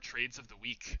our trades of the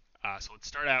week. So let's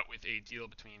start out with a deal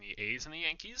between the A's and the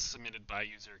Yankees, submitted by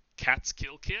user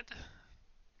Catskill Kid.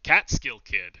 Catskill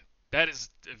Kid. That is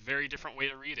a very different way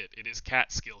to read it. It is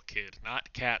Catskill Kid,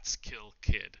 not Catskill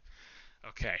Kid.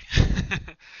 Okay.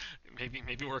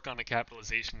 maybe work on the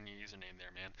capitalization in your username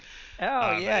there, man.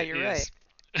 Oh, But yeah, it you're right. is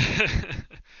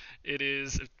it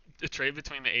is a trade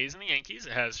between the A's and the Yankees.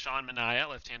 It has Sean Manaea,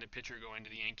 left-handed pitcher, going to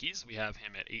the Yankees. We have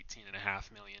him at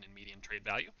 18.5 million in median trade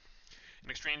value. In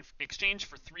exchange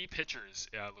for three pitchers,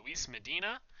 Luis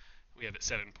Medina, we have at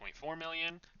 7.4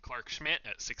 million, Clark Schmidt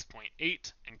at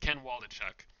 6.8, and Ken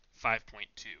Waldichuk 5.2.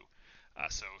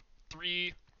 So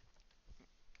three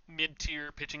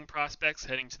mid-tier pitching prospects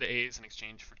heading to the A's in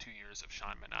exchange for 2 years of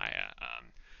Sean Manaea.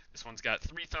 This one's got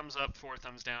 3 thumbs up, 4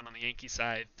 thumbs down on the Yankee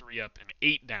side, 3 up, and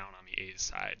 8 down on the A's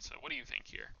side. So what do you think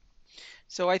here?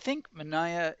 So I think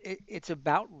Manaya, it's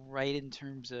about right in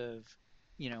terms of,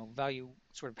 value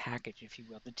sort of package, if you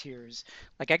will, the tiers.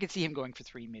 Like I could see him going for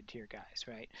three mid-tier guys,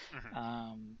 right?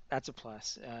 Mm-hmm. That's a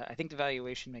plus. I think the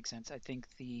valuation makes sense. I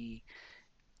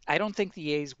don't think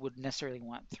the A's would necessarily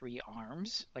want three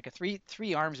arms, like a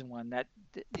three arms in one. That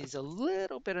is a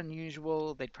little bit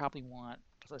unusual. They'd probably want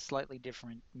a slightly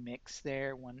different mix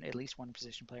there, one at least one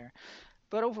position player.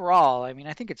 But overall, I mean,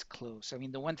 I think it's close. I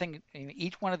mean, the one thing, I mean,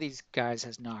 each one of these guys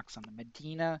has knocks on them.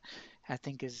 Medina, I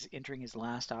think, is entering his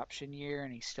last option year,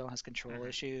 and he still has control Mm-hmm.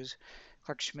 issues.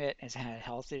 Clark Schmidt has had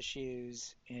health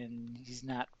issues, and he's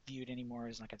not viewed anymore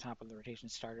as like a top of the rotation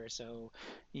starter. So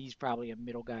he's probably a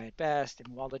middle guy at best. And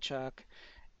Waldachuk,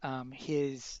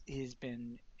 his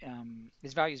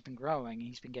value's been growing.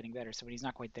 He's been getting better, so but he's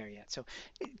not quite there yet. So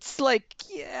it's like,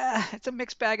 yeah, it's a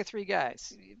mixed bag of three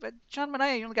guys. But John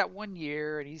Manaea only got 1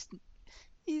 year, and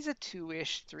he's a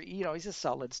two-ish, three. He's a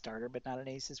solid starter, but not an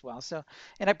ace as well. So,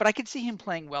 but I could see him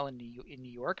playing well in New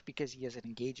York because he has an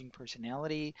engaging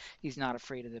personality. He's not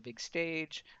afraid of the big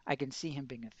stage. I can see him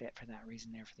being a fit for that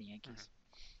reason there for the Mm-hmm. Yankees.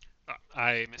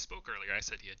 I misspoke earlier. I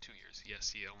said he had 2 years. Yes,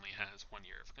 he only has 1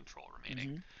 year of control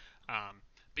remaining. Hmm.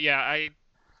 But yeah, I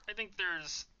think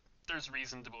there's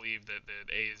reason to believe that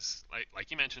the A's,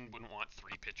 like you mentioned, wouldn't want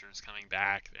three pitchers coming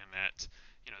back, and that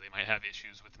they might have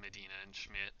issues with Medina and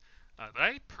Schmidt. But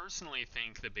I personally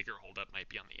think the bigger holdup might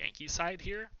be on the Yankees side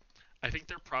here. I think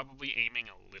they're probably aiming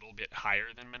a little bit higher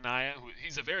than Manaea.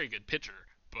 He's a very good pitcher,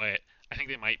 but I think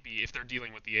they might be, if they're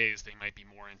dealing with the A's, they might be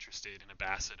more interested in a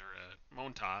Bassett or a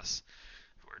Montas,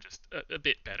 who are just a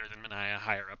bit better than Manaea,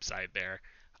 higher upside there.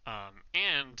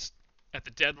 And at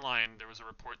the deadline, there was a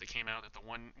report that came out that the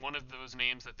one of those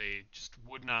names that they just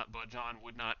would not budge on,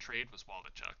 would not trade, was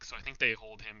Waldichuk. So I think they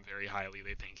hold him very highly.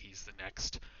 They think he's the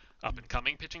next up and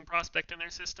coming pitching prospect in their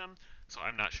system. So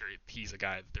I'm not sure he's a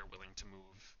guy that they're willing to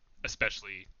move,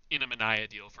 especially in a Manaea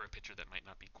deal for a pitcher that might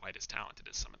not be quite as talented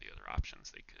as some of the other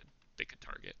options they could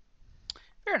target.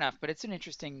 Fair enough, but it's an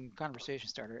interesting conversation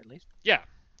starter at least. Yeah,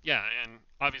 yeah, and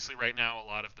obviously right now a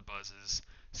lot of the buzz is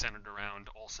centered around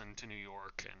Olson to New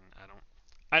York, and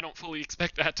I don't fully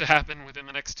expect that to happen within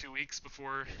the next 2 weeks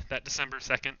before that December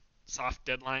 2nd soft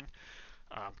deadline.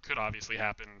 Could obviously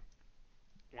happen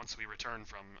once we return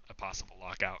from a possible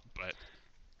lockout, but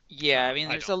Yeah, I mean,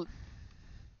 I there's don't.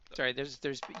 a sorry, there's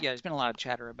been a lot of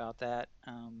chatter about that.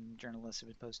 Journalists have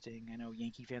been posting. I know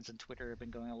Yankee fans on Twitter have been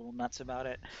going a little nuts about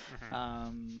it.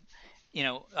 Hmm.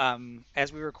 Um,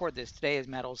 as we record this, today is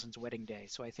Matt Olson's wedding day,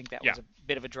 so I think that Yeah. was a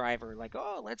bit of a driver. Like,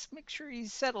 oh, let's make sure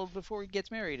he's settled before he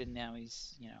gets married, and now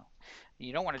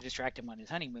you don't want to distract him on his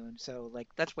honeymoon, so like,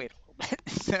 let's wait a little bit.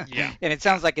 So, Yeah. and it Yeah.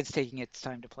 sounds like it's taking its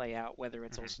time to play out, whether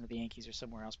it's Hmm. Olson to the Yankees or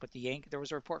somewhere else. But there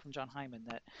was a report from John Hyman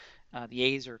that the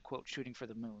A's are quote shooting for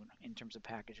the moon in terms of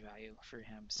package value for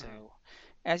him. Hmm. So,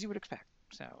 as you would expect.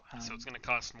 So, So it's going to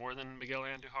cost more than Miguel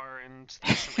Andujar and the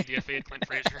recently DFA'd Clint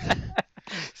Frazier.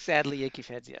 sadly, Yankee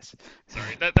fans, yes.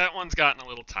 Sorry, that one's gotten a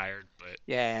little tired, but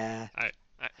Yeah.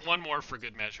 one more for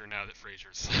good measure now that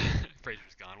Frazier's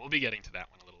Frazier's gone. We'll be getting to that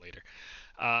one a little later.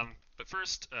 But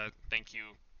first, thank you,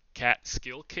 Cat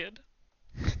Skill Kid.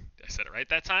 I said it right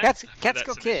that time for that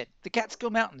Catskill submission. Kid, the Catskill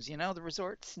Mountains, the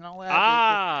resorts and all that.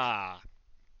 Ah,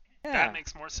 that Yeah.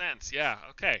 makes more sense. Yeah,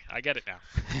 okay, I get it now.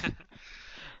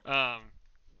 um,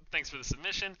 Thanks for the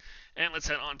submission. And let's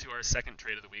head on to our second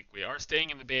trade of the week. We are staying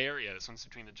in the Bay Area. This one's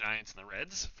between the Giants and the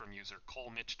Reds from user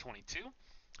ColeMitch22.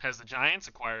 Has the Giants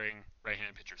acquiring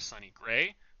right-handed pitcher Sonny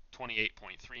Gray,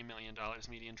 $28.3 million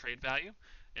median trade value,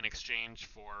 in exchange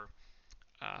for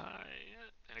uh,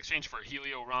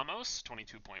 Helio Ramos,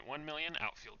 22.1 million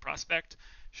outfield prospect,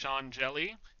 Sean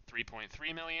Jelly,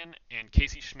 3.3 million, and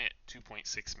Casey Schmidt,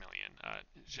 2.6 million.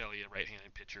 Jelly, a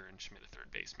right-handed pitcher, and Schmidt, a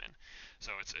third baseman.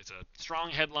 So it's a strong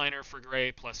headliner for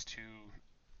Gray, plus two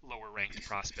lower-ranked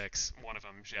prospects. One of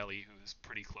them, Jelly, who's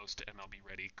pretty close to MLB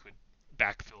ready, could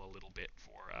backfill a little bit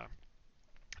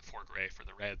for Gray for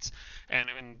the Reds. And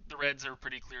the Reds are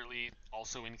pretty clearly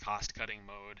also in cost-cutting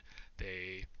mode.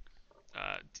 They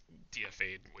uh,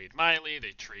 DFA'd Wade Miley.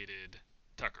 They traded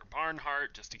Tucker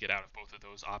Barnhart just to get out of both of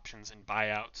those options in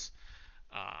buyouts.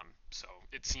 So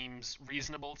it seems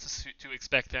reasonable to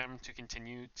expect them to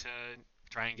continue to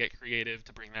try and get creative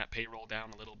to bring that payroll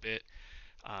down a little bit.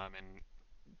 And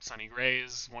Sonny Gray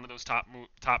is one of those top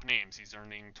names. He's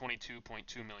earning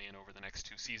 22.2 million over the next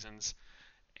 2 seasons,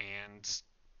 and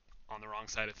on the wrong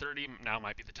side of 30, now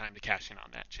might be the time to cash in on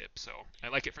that chip. So I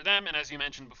like it for them. And as you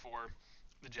mentioned before,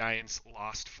 the Giants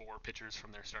lost 4 pitchers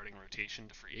from their starting rotation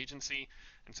to free agency,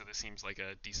 and so this seems like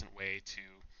a decent way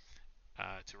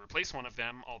to replace one of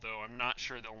them. Although I'm not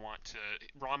sure they'll want to.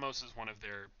 Ramos is one of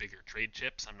their bigger trade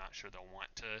chips. I'm not sure they'll want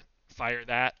to fire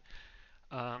that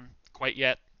quite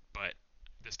yet, but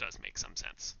this does make some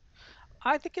sense.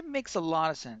 I think it makes a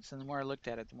lot of sense, and the more I looked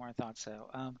at it, the more I thought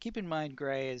so. Keep in mind,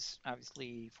 Gray is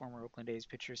obviously former Oakland A's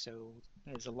pitcher, so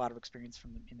has a lot of experience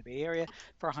in the Bay Area.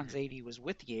 Farhan Mm-hmm. Zaidi was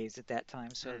with the A's at that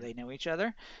time, so Mm. they know each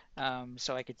other.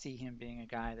 So I could see him being a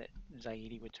guy that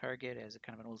Zaidi would target as a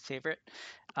kind of an old favorite.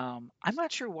 I'm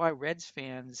not sure why Reds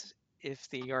fans, if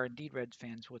they are indeed Reds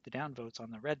fans, with the downvotes on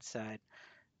the Reds side,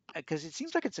 because it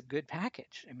seems like it's a good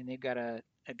package. I mean, they've got a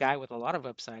guy with a lot of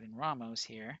upside in Ramos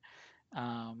here,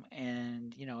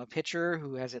 and a pitcher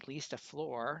who has at least a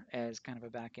floor as kind of a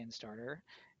back end starter.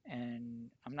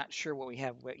 And I'm not sure what we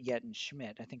have yet in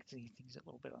Schmidt. I think he's a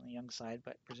little bit on the young side,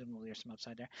 but presumably there's some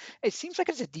upside there. It seems like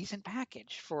it's a decent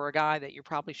package for a guy that you're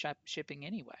probably shipping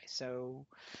anyway. So,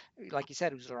 like you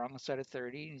said, he was around the side of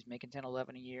 30. He's making 10,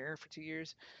 11 a year for 2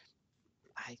 years.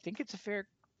 I think it's a fair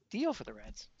deal for the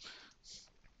Reds.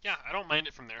 Yeah, I don't mind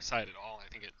it from their side at all.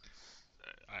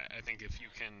 I think if you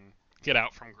can get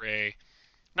out from Gray,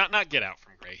 not get out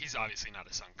from Gray. He's obviously not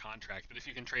a sunk contract, but if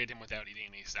you can trade him without eating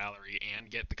any salary and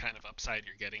get the kind of upside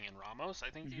you're getting in Ramos, I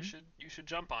think you Hmm. should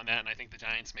jump on that. And I think the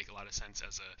Giants make a lot of sense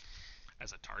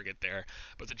as a target there.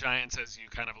 But the Giants, as you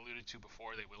kind of alluded to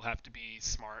before, they will have to be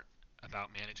smart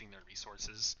about managing their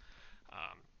resources.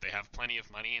 They have plenty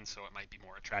of money, and so it might be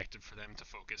more attractive for them to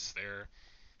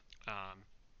um,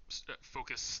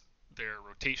 focus their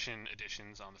rotation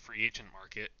additions on the free agent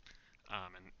market,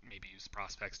 and maybe use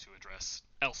prospects to address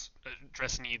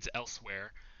needs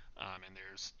elsewhere. And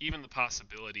there's even the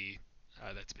possibility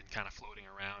that's been kind of floating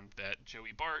around that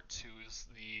Joey Bart, who is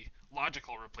the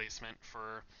logical replacement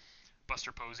for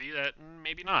Buster Posey that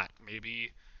maybe not.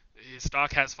 Maybe his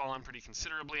stock has fallen pretty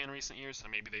considerably in recent years, so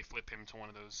maybe they flip him to one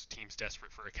of those teams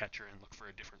desperate for a catcher and look for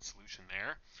a different solution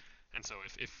there. And so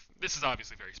if this is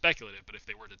obviously very speculative, but if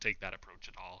they were to take that approach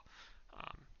at all,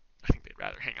 um, I think they'd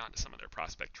rather hang on to some of their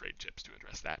prospect trade chips to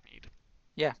address that need.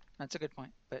 Yeah, that's a good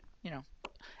point. But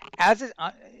as it,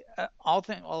 all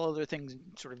other things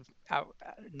sort of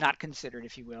not considered,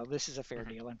 if you will, this is a fair Mm-hmm.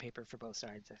 deal on paper for both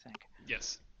sides, I think.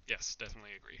 Yes, yes,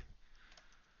 definitely agree.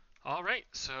 All right,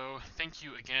 so thank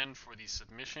you again for the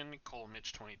submission, Cole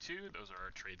Mitch 22. Those are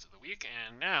our trades of the week.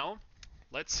 And now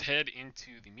let's head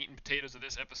into the meat and potatoes of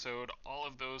this episode. All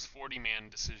of those 40-man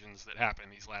decisions that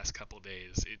happened these last couple of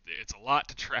days. It's a lot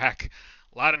to track.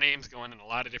 A lot of names going in a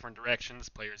lot of different directions.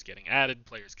 Players getting added,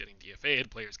 players getting DFA'd,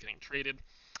 players getting traded.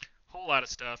 Whole lot of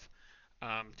stuff. Do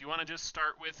you want to just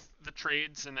start with the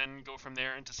trades and then go from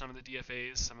there into some of the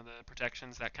DFAs, some of the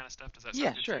protections, that kind of stuff? Does that sound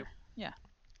Yeah, good to you? sure. Yeah.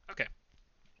 Okay.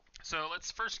 So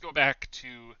let's first go back to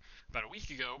about a week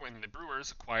ago when the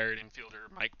Brewers acquired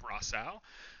infielder Mike Brosseau,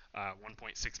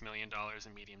 $1.6 million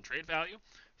in medium trade value,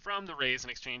 from the Rays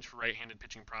in exchange for right-handed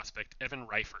pitching prospect Evan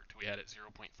Reifert, who we had at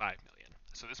 $0.5 million.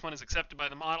 So this one is accepted by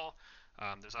the model.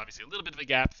 There's obviously a little bit of a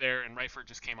gap there, and Reifert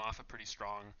just came off a pretty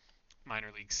strong minor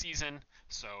league season.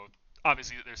 So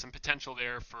obviously there's some potential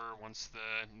there for once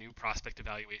the new prospect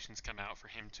evaluations come out for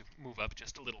him to move up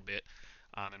just a little bit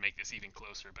and make this even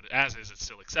closer. But as is, it's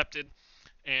still accepted.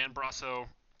 And Brasso,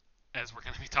 as we're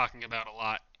going to be talking about a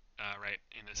lot right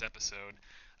in this episode,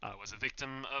 was a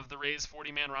victim of the Rays'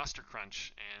 40-man roster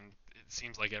crunch. And it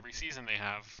seems like every season they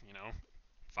have,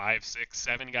 five, six,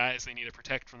 seven guys they need to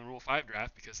protect from the Rule 5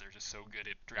 draft because they're just so good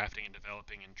at drafting and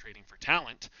developing and trading for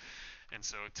talent. And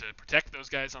so to protect those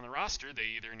guys on the roster,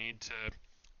 they either need to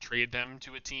trade them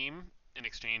to a team in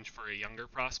exchange for a younger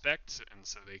prospect, and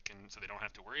so they don't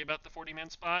have to worry about the 40-man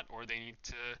spot, or they need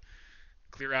to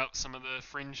clear out some of the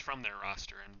fringe from their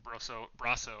roster. And Brasso,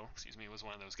 was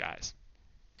one of those guys.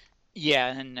 Yeah,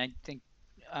 and I think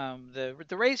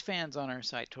the Rays fans on our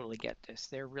site totally get this.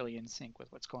 They're really in sync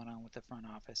with what's going on with the front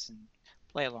office and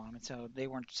play along, and so they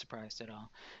weren't surprised at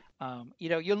all.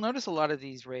 You'll notice a lot of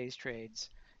these Rays trades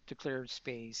to clear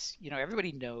space.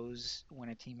 Everybody knows when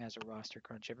a team has a roster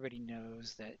crunch. Everybody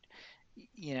knows that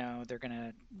they're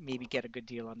gonna maybe get a good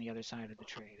deal on the other side of the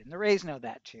trade, and the Rays know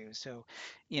that too. So,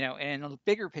 and in a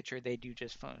bigger picture, they do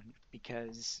just fine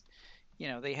because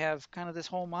they have kind of this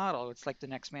whole model. It's like the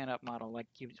next man up model, like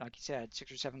you said,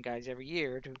 6 or 7 guys every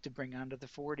year to bring onto the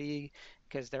 40,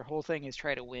 because their whole thing is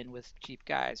try to win with cheap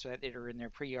guys that are in their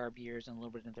pre-arb years and a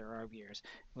little bit in their arb years,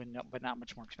 but not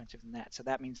much more expensive than that. So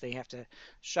that means they have to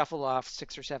shuffle off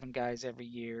 6 or 7 guys every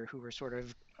year who are sort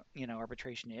of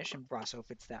arbitration-ish, and Brasso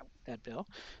fits that bill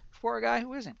for a guy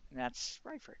who isn't, and that's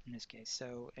Reifert in this case.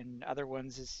 So and other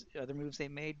moves they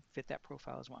made fit that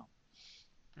profile as well.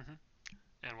 Mm-hmm.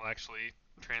 And we'll actually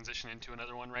transition into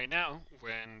another one right now.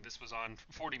 When this was on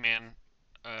 40-man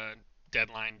uh,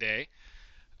 deadline day,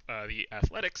 the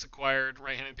Athletics acquired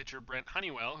right-handed pitcher Brent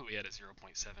Honeywell, who we had at 0.7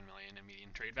 million in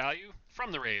median trade value,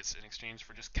 from the Rays in exchange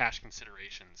for just cash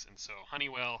considerations. And so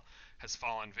Honeywell has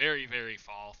fallen very, very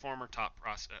fall. Former top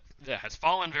prospect has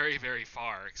fallen very, very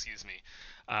far. Excuse me.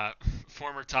 Uh,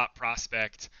 Former top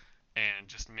prospect and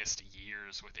just missed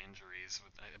years with injuries.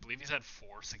 I believe he's had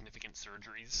 4 significant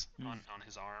surgeries Mm. on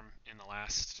his arm in the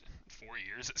last 4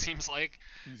 years, it seems like.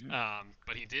 Hmm.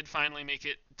 But he did finally make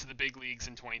it to the big leagues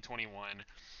in 2021,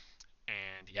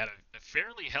 and he had a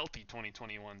fairly healthy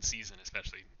 2021 season,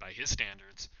 especially by his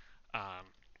standards.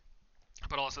 Um,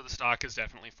 but also the stock has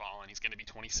definitely fallen. He's going to be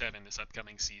 27 this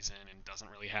upcoming season and doesn't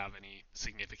really have any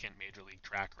significant major league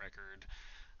track record.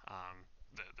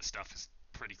 The stuff has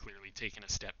pretty clearly taken a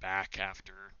step back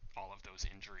after all of those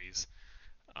injuries.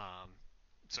 Um,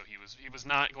 so he was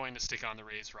not going to stick on the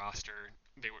Rays roster.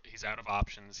 He's out of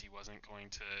options. He wasn't going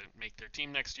to make their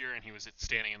team next year, and he was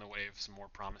standing in the way of some more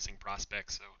promising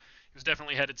prospects. So he was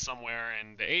definitely headed somewhere.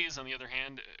 And the A's, on the other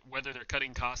hand, whether they're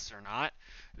cutting costs or not,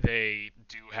 they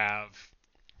do have.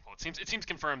 Well, it seems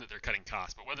confirmed that they're cutting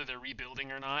costs, but whether they're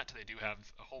rebuilding or not, they do have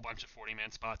a whole bunch of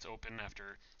 40-man spots open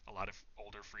after a lot of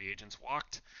older free agents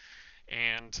walked,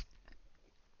 and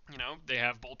they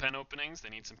have bullpen openings. They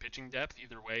need some pitching depth.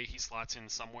 Either way, he slots in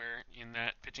somewhere in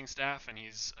that pitching staff, and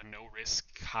he's a no-risk,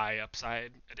 high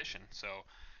upside addition. So,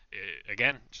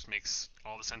 again, just makes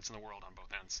all the sense in the world on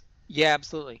both ends. Yeah,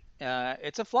 absolutely.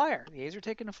 It's a flyer. The A's are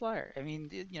taking a flyer. I mean,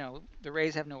 the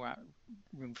Rays have no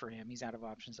room for him. He's out of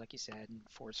options, like you said, and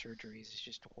 4 surgeries is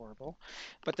just horrible.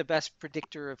 But the best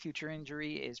predictor of future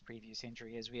injury is previous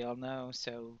injury, as we all know.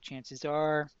 So chances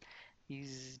are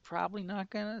He's probably not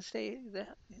going to stay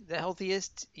the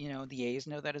healthiest. The A's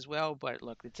know that as well, but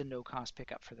look, it's a no-cost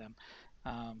pickup for them.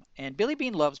 And Billy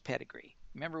Bean loves pedigree.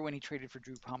 Remember when he traded for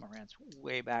Drew Pomeranz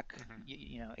way back,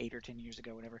 Hmm. 8 or 10 years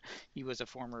ago, whenever he was a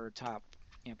former top,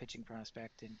 pitching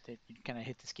prospect and that kind of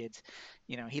hit the skids.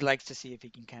 He likes to see if he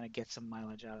can kind of get some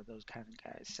mileage out of those kind of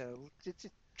guys. So it's a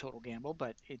total gamble,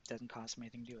 but it doesn't cost him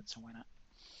anything to do it, so why not?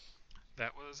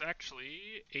 That was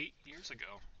actually 8 years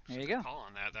ago. There So you good go. call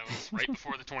on that. That was right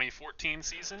before the 2014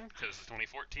 season, because the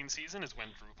 2014 season is when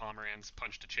Drew Pomeranz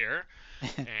punched a chair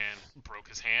and broke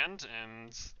his hand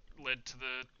and led to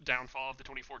the downfall of the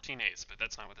 2014 A's. But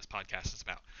that's not what this podcast is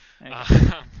about. There you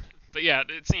go. Uh, but yeah,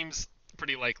 it seems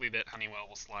pretty likely that Honeywell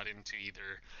will slot into either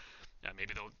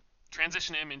maybe they'll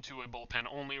transition him into a bullpen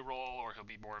only role, or he'll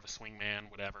be more of a swing man,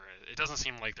 whatever. It doesn't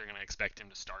seem like they're going to expect him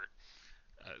to start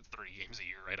 30 games a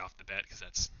year right off the bat because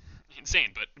that's insane.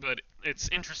 But it's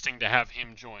interesting to have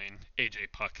him join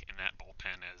AJ Puck in that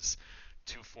bullpen as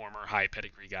two former high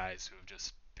pedigree guys who have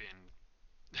just been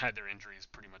had their injuries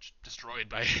pretty much destroyed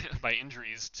by by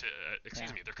injuries to Yeah.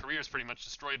 their careers pretty much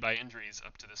destroyed by injuries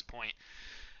up to this point,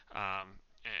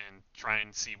 and try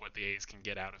and see what the A's can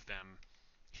get out of them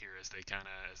here as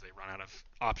they run out of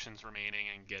options remaining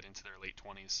and get into their late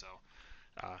 20s. So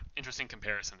interesting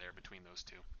comparison there between those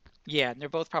two. Yeah, and they're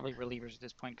both probably relievers at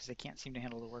this point because they can't seem to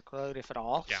handle the workload, if at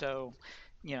all. Yeah. So,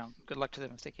 good luck to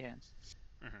them if they can.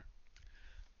 Mm-hmm.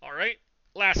 All right,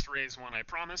 last Rays one, I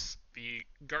promise. The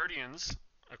Guardians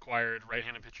acquired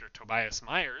right-handed pitcher Tobias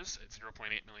Myers at 0.8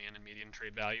 million in median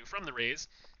trade value from the Rays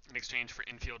in exchange for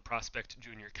infield prospect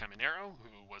Junior Caminero,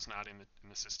 who was not in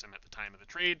the system at the time of the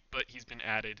trade, but he's been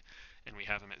added, and we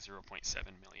have him at 0.7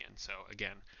 million. So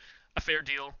again, a fair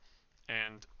deal.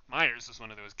 And Myers was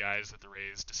one of those guys that the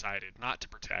Rays decided not to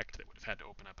protect. They would have had to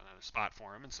open up another spot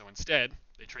for him, and so instead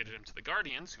they traded him to the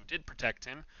Guardians, who did protect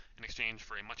him in exchange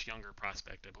for a much younger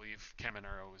prospect. I believe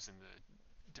Caminero was in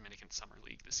the Dominican Summer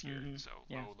League this year, so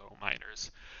Yeah. low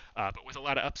minors, but with a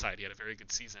lot of upside. He had a very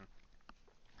good season,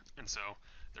 and so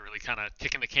they're really kind of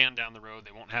kicking the can down the road.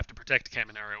 They won't have to protect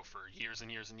Caminero for years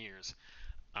and years and years.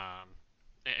 Um,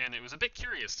 and it was a bit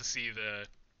curious to see the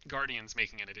Guardians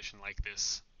making an addition like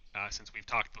this, since we've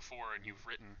talked before and you've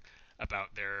written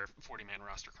about their 40-man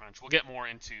roster crunch. We'll get more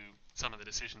into some of the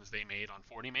decisions they made on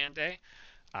 40-man day,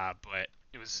 but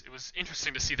it was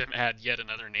interesting to see them add yet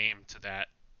another name to that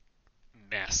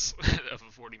mess of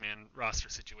a 40-man roster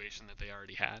situation that they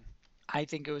already had. I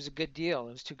think it was a good deal.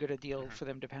 It was too good a deal Mm-hmm. for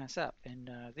them to pass up. And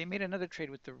they made another trade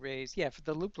with the Rays. Yeah, for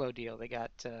the Luplo deal, they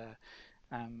got,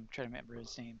 I'm trying to remember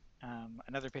his name,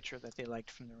 another pitcher that they liked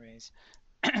from the Rays.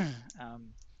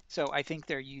 Um, so I think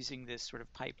they're using this sort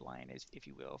of pipeline, as if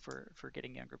you will, for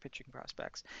getting younger pitching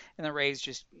prospects. And the Rays,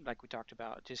 just like we talked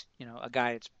about, just a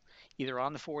guy that's either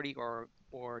on the 40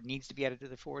 or needs to be added to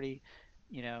the 40.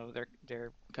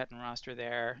 They're cutting roster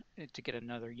there to get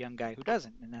another young guy who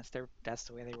doesn't, and that's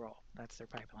the way they roll. That's their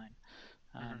pipeline.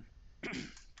 Mm-hmm. Um,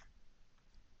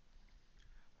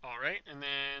 All right, and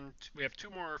then we have two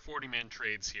more 40-man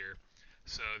trades here.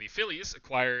 So the Phillies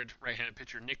acquired right-handed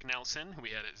pitcher Nick Nelson, who we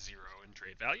had at 0 in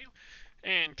trade value,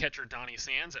 and catcher Donnie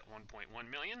Sands at 1.1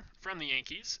 million from the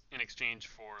Yankees in exchange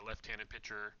for left-handed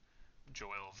pitcher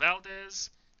Joel Valdez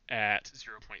at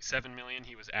 0.7 million.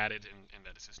 He was added, and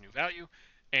that is his new value.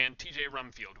 And TJ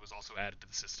Rumfield was also added to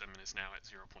the system and is now at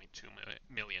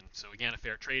 0.2 million. So again, a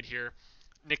fair trade here.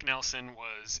 Nick Nelson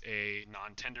was a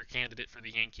non-tender candidate for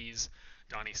the Yankees.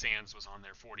 Donnie Sands was on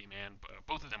their 40-man.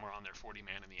 Both of them were on their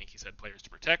 40-man, and the Yankees had players to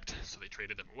protect, so they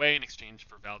traded them away in exchange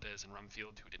for Valdez and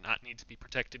Rumfield, who did not need to be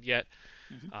protected yet.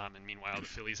 mhm. And meanwhile, the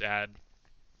Phillies had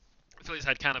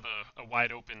kind of a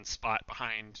wide open spot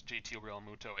behind JT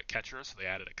Realmuto at catcher, so they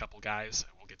added a couple guys.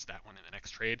 We'll get to that one in the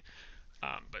next trade.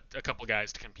 But a couple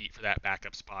guys to compete for that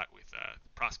backup spot with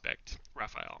prospect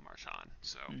Rafael Marchand.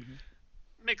 So Mhm.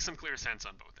 makes some clear sense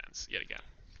on both ends yet again.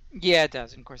 Yeah, it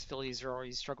does. And of course, Phillies are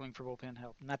always struggling for bullpen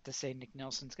help. Not to say Nick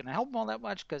Nelson's going to help them all that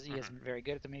much because he hasn't Mm-hmm. been very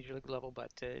good at the major league level, but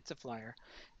it's a flyer.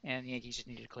 And the Yankees just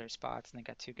needed to clear spots, and they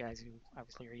got two guys who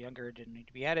obviously are younger, didn't need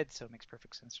to be added, so it makes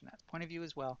perfect sense from that point of view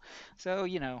as well. So,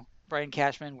 Brian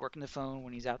Cashman working the phone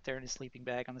when he's out there in his sleeping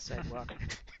bag on the sidewalk.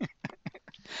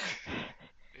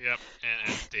 Yep,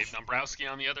 and Dave Dombrowski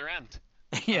on the other end.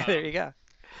 Yeah, there Um, you go.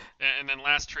 and then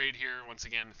last trade here, once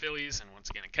again the Phillies, and once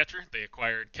again a catcher. They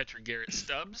acquired catcher Garrett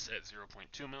Stubbs at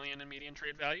 0.2 million in median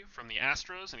trade value from the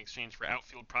Astros in exchange for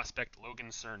outfield prospect Logan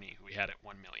Cerny, who we had at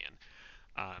 1 million.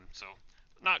 So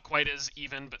not quite as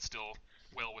even, but still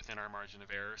well within our margin of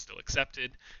error, still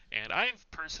accepted. And I've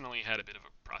personally had a bit of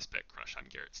a prospect crush on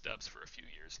Garrett Stubbs for a few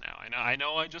years now. I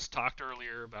know I just talked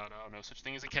earlier about, oh, no such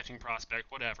thing as a catching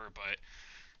prospect, whatever, but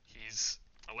He's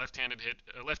a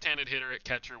left-handed hitter at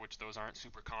catcher, which those aren't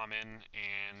super common,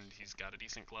 and he's got a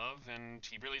decent glove, and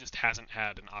he really just hasn't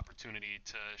had an opportunity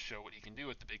to show what he can do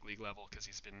at the big league level because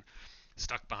he's been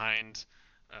stuck behind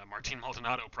Martin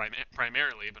Maldonado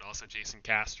primarily, but also Jason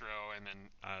Castro, and then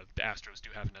the Astros do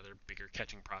have another bigger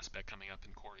catching prospect coming up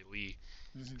in Corey Lee.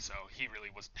 Hmm. So he really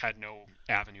had no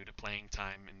avenue to playing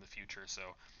time in the future. So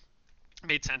it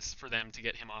made sense for them to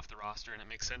get him off the roster, and it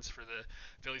makes sense for the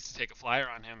Phillies to take a flyer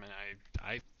on him. And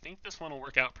I think this one will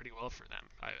work out pretty well for them.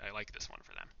 I like this one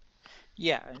for them.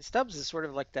 Yeah, and Stubbs is sort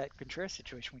of like that Contreras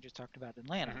situation we just talked about in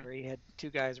Atlanta, Mm-hmm. where he had two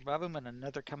guys above him and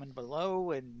another coming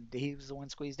below, and he was the one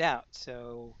squeezed out.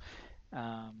 So,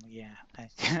 yeah,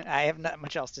 I have not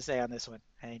much else to say on this one.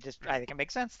 I think it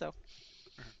makes sense though.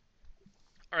 Mm-hmm.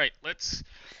 All right, let's.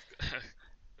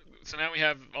 So now we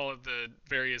have all of the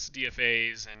various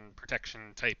DFAs and protection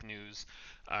type news.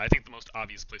 I think the most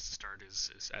obvious place to start is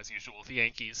as usual, the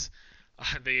Yankees.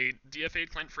 They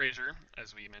DFA'd Clint Frazier,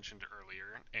 as we mentioned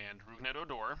earlier, and Rougned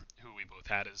Odor, who we both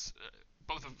had as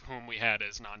both of whom we had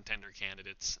as non-tender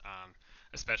candidates,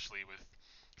 especially with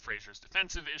Frazier's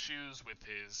defensive issues, with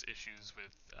his issues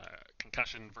with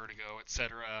concussion, vertigo,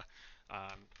 etc.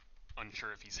 Um,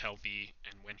 Unsure if he's healthy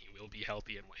and when he will be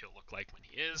healthy and what he'll look like when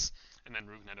he is. And then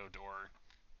Rougned Odor,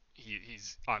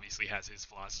 he's obviously has his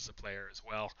flaws as a player as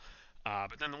well.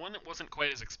 But then the one that wasn't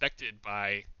quite as expected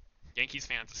by Yankees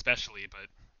fans especially, but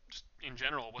just in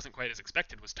general wasn't quite as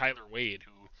expected was Tyler Wade,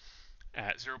 who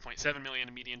at 0.7 million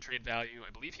in median trade value,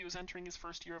 I believe he was entering his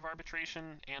first year of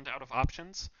arbitration and out of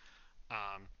options.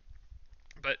 Um,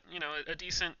 but a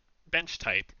decent bench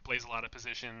type, plays a lot of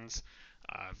positions,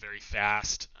 very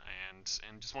fast, and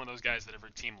just one of those guys that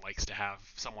every team likes to have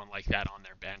someone like that on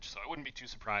their bench. So I wouldn't be too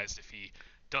surprised if he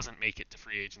doesn't make it to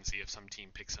free agency if some team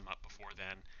picks him up before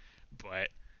then. But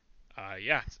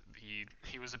yeah,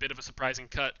 he was a bit of a surprising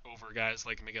cut over guys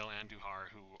like Miguel Andujar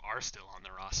who are still on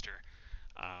the roster.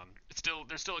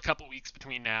 There's still a couple weeks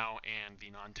between now and the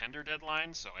non-tender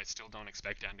deadline, so I still don't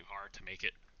expect Andujar to make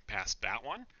it past that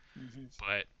one. Hmm.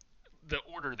 But the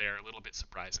order there a little bit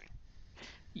surprising.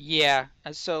 Yeah,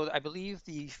 so I believe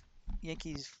the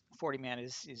Yankees 40 man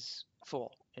is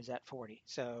full, is at 40.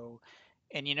 So,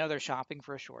 and they're shopping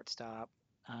for a shortstop,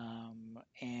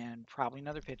 and probably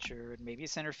another pitcher, and maybe a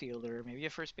center fielder, maybe a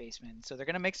first baseman. So they're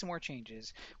going to make some more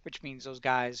changes, which means those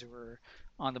guys who were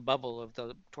on the bubble of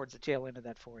the towards the tail end of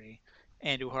that 40,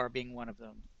 and Uhar being one of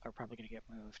them, are probably going to get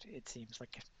moved. It seems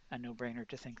like a no-brainer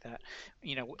to think that.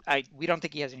 We don't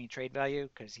think he has any trade value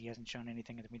because he hasn't shown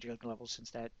anything at the major league level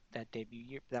since that debut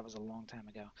year. That was a long time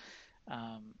ago.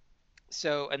 Um,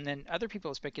 and then other people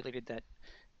have speculated that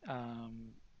um,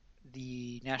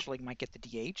 the National League might get the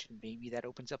DH, and maybe that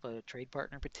opens up a trade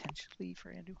partner potentially for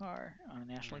Andujar on a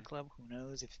National League Mm-hmm. club. Who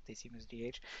knows if they see him as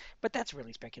DH? But that's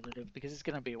really speculative because it's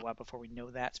going to be a while before we know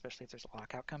that, especially if there's a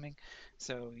lockout coming.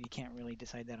 So you can't really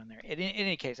decide that on there. In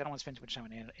any case, I don't want to spend too much time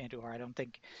on Andujar. I don't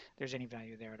think there's any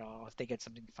value there at all. If they get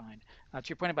something, fine. To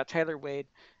your point about Tyler Wade,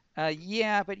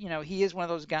 yeah, but he is one of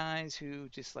those guys who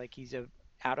just like he's a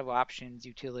out of options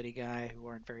utility guy who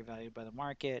aren't very valued by the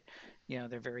market.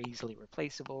 They're very easily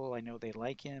replaceable. I know they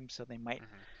like him, so they might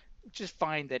Mm-hmm. just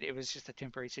find that it was just a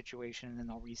temporary situation and then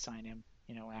they'll re-sign him,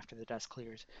 after the dust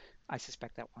clears. I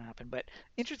suspect that will happen. But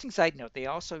interesting side note, they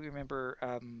also remember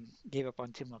gave up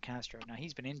on Tim Locastro. Now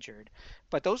he's been injured,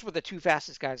 but those were the two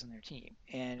fastest guys on their team,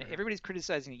 and everybody's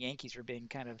criticizing the Yankees for being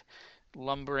kind of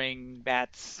lumbering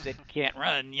bats that can't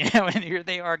run, and here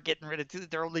they are getting rid of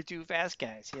their only two fast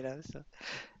guys. So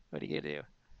what are you gonna do?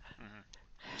 Mm-hmm.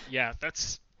 Yeah,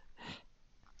 that's.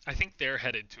 I think they're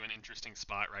headed to an interesting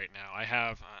spot right now.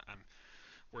 I'm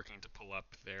working to pull up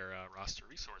their roster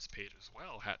resource page as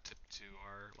well. Hat tip to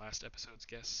our last episode's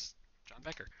guest, John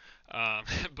Becker.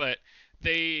 But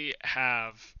they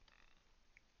have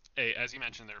as you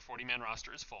mentioned, their 40-man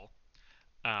roster is full.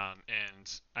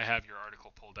 And I have your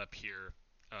article pulled up here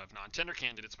of non-tender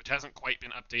candidates, which hasn't quite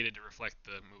been updated to reflect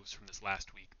the moves from this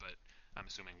last week, but I'm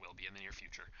assuming will be in the near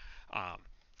future. Um,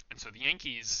 and so the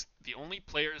Yankees, the only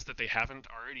players that they haven't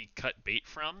already cut bait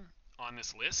from on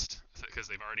this list, because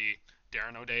they've already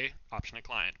Darren O'Day option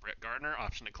declined, Brett Gardner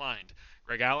option declined,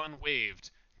 Greg Allen waived,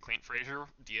 Clint Frazier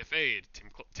DFA'd,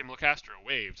 Tim Locastro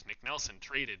waived, Nick Nelson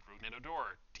traded, Rougned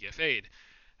Odor DFA'd,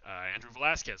 Andrew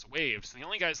Velasquez waived. So the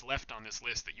only guys left on this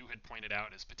list that you had pointed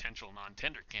out as potential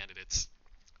non-tender candidates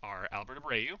are Albert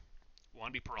Abreu,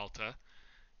 Wandy Peralta,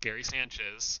 Gary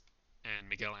Sanchez, and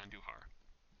Miguel Andujar.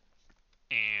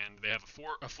 And they have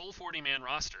a full 40-man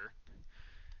roster.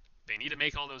 They need to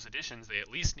make all those additions. They at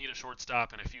least need a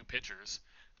shortstop and a few pitchers.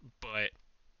 But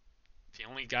the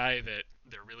only guy that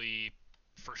they're really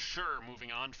for sure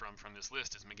moving on from this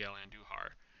list is Miguel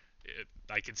Andujar.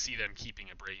 I could see them keeping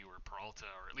Abreu or Peralta,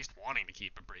 or at least wanting to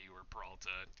keep Abreu or Peralta,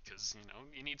 because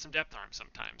you need some depth arms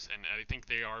sometimes, and I think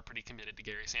they are pretty committed to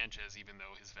Gary Sanchez, even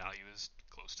though his value is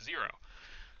close to zero.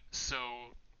 So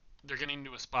they're getting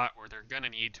into a spot where they're gonna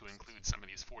need to include some of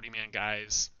these 40-man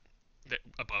guys that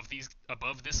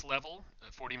above this level,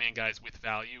 40-man guys with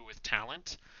value, with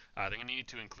talent. They're gonna need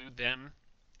to include them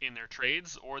in their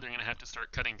trades, or they're gonna have to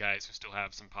start cutting guys who still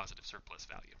have some positive surplus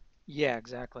value. Yeah,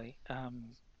 exactly.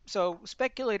 So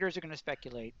speculators are going to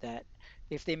speculate that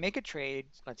if they make a trade,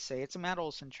 let's say it's a Matt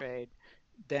Olson trade,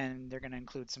 then they're going to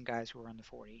include some guys who are on the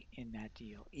 40 in that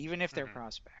deal, even if they're Mm-hmm.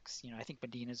 prospects. I think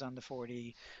Medina's on the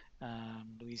 40,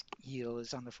 Luis Gil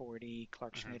is on the 40,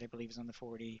 Clark Mm-hmm. Schmidt, I believe, is on the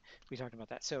 40. We talked about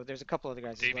that. So there's a couple other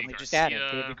guys as well. Davy And they just added Garcia,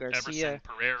 David Garcia, Everson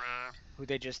Pereira. who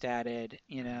they just added.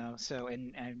 Mm-hmm. So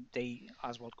and they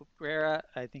Oswald Cabrera,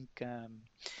 I think.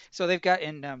 So they've got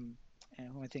in and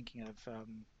who am I thinking of?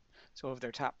 So of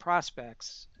their top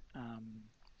prospects, um,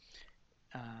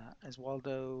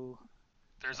 Oswaldo.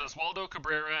 There's Sorry, Oswaldo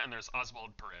Cabrera and there's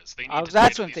Oswald Perez. They need oh, to trade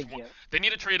that's at what I'm least one. thinking of. They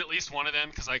need to trade at least one of them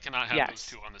because I cannot have those Yes,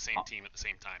 two on the same O- team at the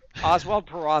same time. Oswald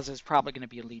Peraza is probably going to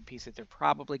be a lead piece that they're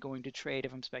probably going to trade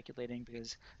if I'm speculating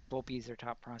because Volpe is their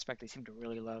top prospect. They seem to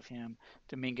really love him.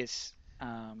 Dominguez,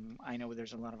 I know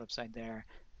there's a lot of upside there.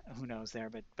 Who knows there,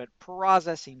 but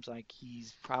Peraza seems like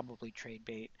he's probably trade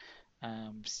bait.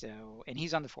 And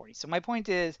he's on the 40. So my point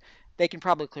is, they can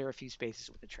probably clear a few spaces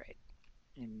with a trade,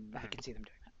 and I Mhm, can see them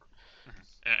doing mhm.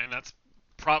 And that's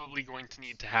probably going to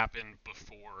need to happen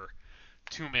before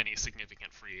too many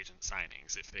significant free agent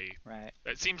signings. If they, that. Right.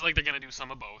 it seems like they're going to do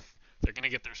some of both. They're going to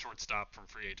get their shortstop from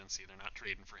free agency. They're not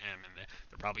trading for him, and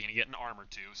they're probably going to get an arm or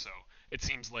two. So it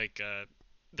seems like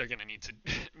they're going to need to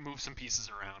move some pieces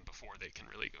around before they can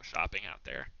really go shopping out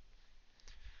there.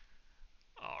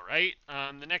 All right.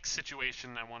 The next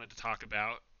situation I wanted to talk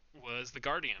about was the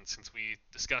Guardians, since we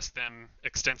discussed them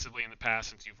extensively in the past,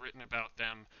 since you've written about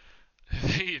them.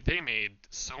 They made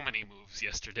so many moves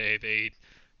yesterday. They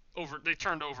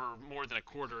turned over more than a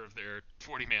quarter of their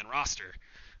 40-man roster.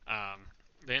 Um,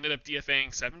 they ended up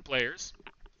DFAing 7 players.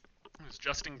 It was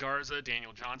Justin Garza,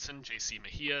 Daniel Johnson, J.C.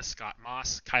 Mejia, Scott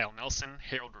Moss, Kyle Nelson,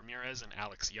 Harold Ramirez, and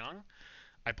Alex Young.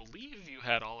 I believe you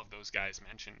had all of those guys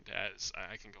mentioned as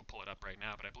I can go pull it up right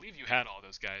now, but I believe you had all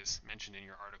those guys mentioned in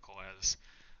your article as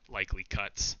likely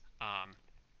cuts.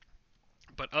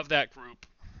 But of that group,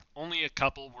 only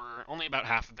about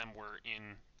half of them were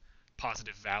in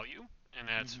positive value, and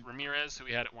that's Hmm. Ramirez, who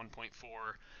we had at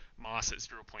 1.4, Moss at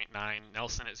 0.9,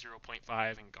 Nelson at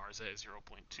 0.5, and Garza at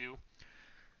 0.2.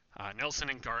 Nelson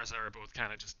and Garza are both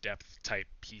kind of just depth type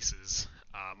pieces.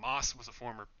 Moss was a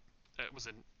former, was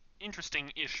an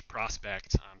interesting-ish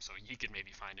prospect, so he could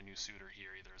maybe find a new suitor here,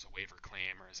 either as a waiver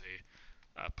claim or as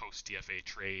a post DFA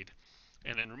trade.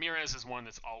 And then Ramirez is one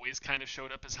that's always kind of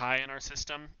showed up as high in our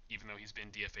system, even though he's been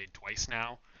DFA'd twice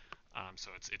now.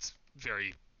 So it's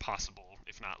very possible,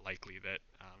 if not likely, that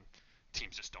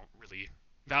teams just don't really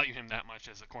value him that much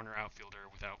as a corner outfielder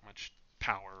without much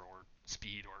power or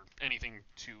speed or anything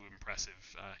too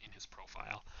impressive in his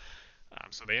profile.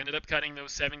 So they ended up cutting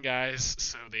those 7 guys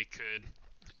so they could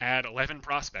add 11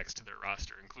 prospects to their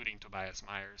roster, including Tobias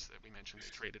Myers that we mentioned they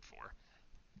traded for.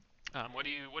 What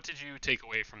did you take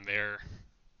away from their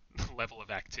level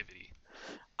of activity?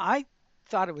 I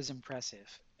thought it was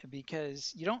impressive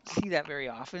because you don't see that very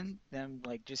often. Them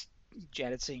like just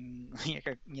jettisoning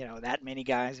that many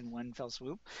guys in one fell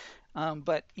swoop.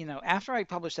 But after I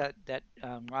published that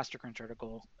roster crunch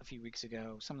article a few weeks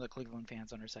ago, some of the Cleveland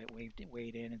fans on our site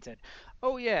weighed in and said,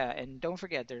 "Oh yeah, and don't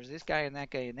forget, there's this guy and that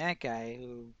guy and that guy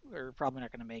who are probably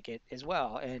not going to make it as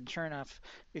well." And sure enough,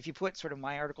 if you put sort of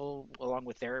my article along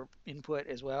with their input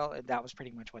as well, that was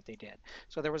pretty much what they did.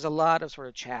 So there was a lot of sort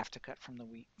of chaff to cut from the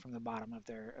wheat from the bottom of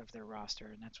their roster,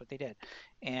 and that's what they did.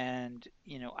 And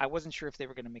I wasn't sure if they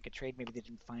were going to make a trade. Maybe they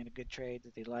didn't find a good trade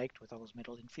that they liked with all those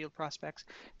middle infield prospects.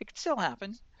 It could still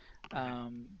happen.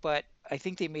 Mm-hmm. But I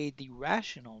think they made the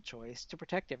rational choice to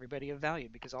protect everybody of value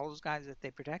because all those guys that they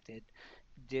protected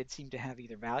did seem to have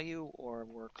either value or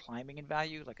were climbing in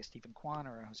value, like a Stephen Kwan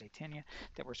or a Jose Tena,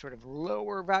 that were sort of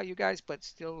lower value guys, but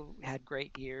still had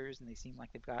great years, and they seem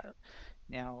like they've got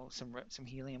now some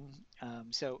helium.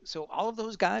 So all of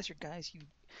those guys are guys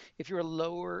if you're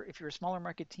a smaller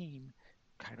market team,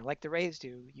 kind of like the Rays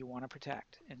do, you want to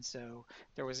protect. And so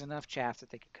there was enough chaff that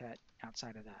they could cut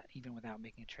outside of that, even without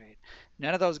making a trade.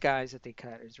 None of those guys that they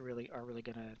cut are really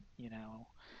gonna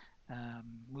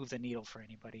move the needle for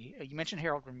anybody. You mentioned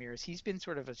Harold Ramirez. He's been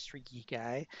sort of a streaky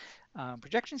guy.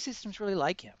 Projection systems really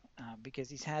like him because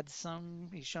he's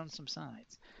shown some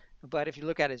signs. But if you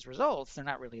look at his results, they're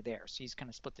not really there. So he's kind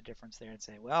of split the difference there and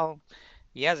say, well,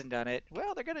 he hasn't done it.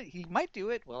 Well, he might do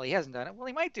it. Well, he hasn't done it. Well,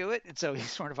 he might do it. And so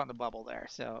he's sort of on the bubble there.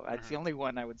 So it's the Hmm. only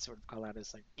one I would sort of call out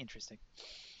as like interesting.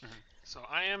 Hmm. So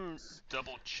I am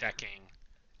double checking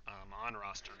on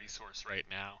roster resource right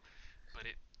now, but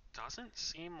it doesn't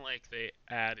seem like they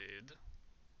added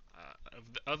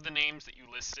of the names that you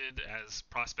listed as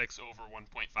prospects over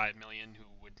 1.5 million who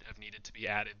would have needed to be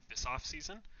added this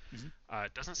offseason. Mhm.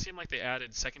 It doesn't seem like they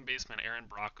added second baseman Aaron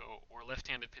Bracco or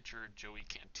left-handed pitcher Joey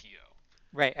Cantillo.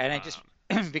 Right. And I just,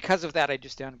 Um, because of that, I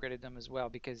just downgraded them as well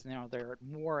because now they're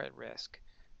more at risk.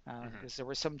 mhm, Because there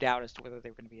was some doubt as to whether they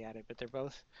were going to be added, but they're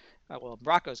both, well, in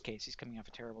Bracco's case, he's coming off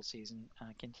a terrible season.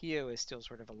 Quintillo is still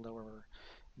sort of a lower,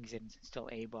 he's in still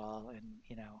A ball, and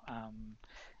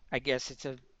I guess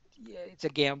yeah, it's a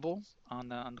gamble on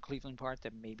the Cleveland part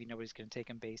that maybe nobody's going to take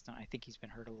him based on. I think he's been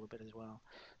hurt a little bit as well.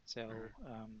 So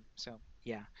mhm,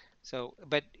 yeah. So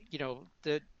but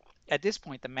the at this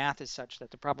point the math is such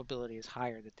that the probability is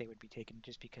higher that they would be taken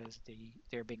just because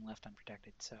they're being left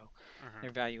unprotected. So mhm.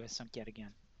 their value has sunk yet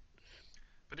again.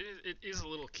 But it is a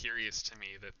little curious to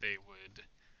me that they would.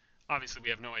 Obviously, we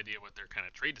have no idea what their kind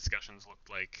of trade discussions looked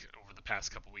like over the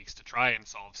past couple weeks to try and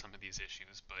solve some of these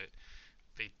issues, but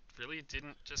they really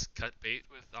didn't just cut bait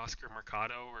with Oscar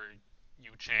Mercado or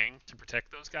Yu Chang to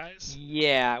protect those guys.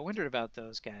 Yeah, I wondered about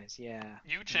those guys. Yeah,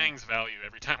 Yu yeah. Chang's value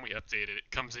every time we update it,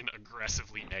 it comes in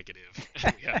aggressively negative,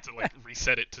 and we have to like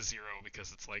reset it to zero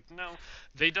because it's like no,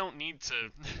 they don't need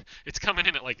to. It's coming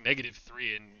in at like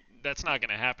 -3, and that's not going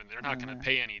to happen. They're not going to Uh,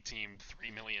 pay any team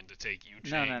 3 million to take Yu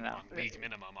no, Chang no, no. on league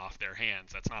minimum off their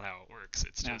hands. That's not how it works.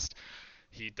 It's No. just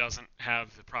he doesn't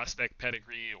have the prospect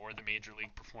pedigree or the major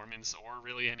league performance or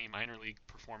really any minor league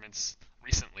performance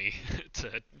recently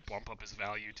to bump up his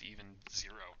value to even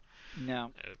zero.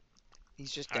 No. Uh,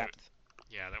 He's just I depth.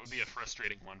 Yeah, that would be a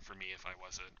frustrating one for me if I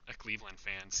was a Cleveland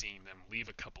fan, seeing them leave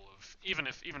a couple of even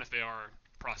if they are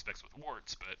prospects with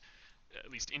warts, but at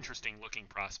least interesting looking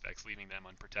prospects, leaving them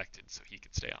unprotected so he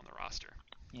could stay on the roster.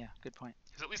 Yeah, good point.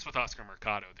 Because at least with Oscar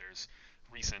Mercado, there's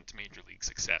recent major league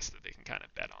success that they can kind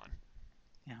of bet on.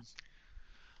 Yeah.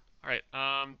 All right,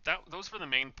 those were the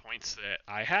main points that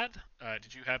I had.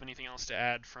 Did you have anything else to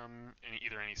add from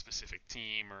either any specific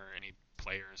team or any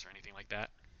players or anything like that?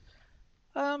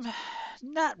 Um,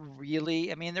 Not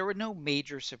really. I mean, there were no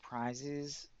major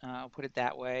surprises. I'll put it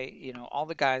that way. All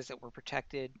the guys that were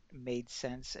protected made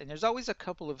sense, and there's always a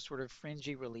couple of sort of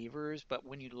fringy relievers, but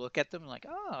when you look at them, like,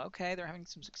 oh, okay, they're having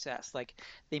some success. Like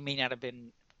they may not have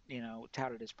been,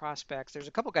 touted as prospects. There's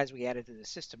a couple guys we added to the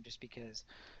system just because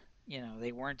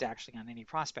they weren't actually on any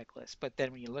prospect list. But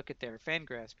then when you look at their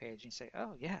Fangraphs page, you say,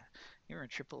 oh yeah, you're in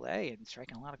AAA and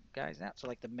striking a lot of guys out. So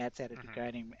like the Mets added a Mm-hmm.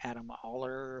 guy named Adam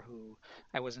Aller, who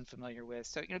I wasn't familiar with.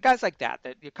 So guys like that,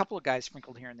 a couple of guys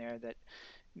sprinkled here and there that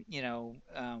you know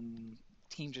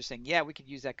teams are saying, yeah, we could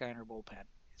use that guy in our bullpen.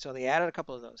 So they added a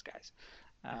couple of those guys.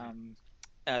 Mm-hmm. Um,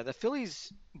 the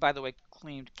Phillies, by the way,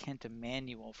 claimed Kent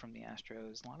Emanuel from the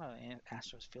Astros. A lot of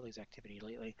Astros Phillies activity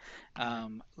lately.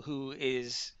 Mm-hmm. Who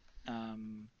is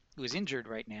who is injured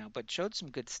right now, but showed some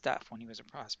good stuff when he was a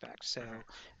prospect. So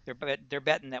Mm-hmm. they're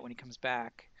betting that when he comes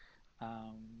back.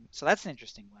 So that's an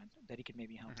interesting one that he could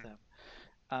maybe help Mm-hmm.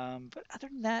 them. But other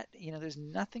than that, there's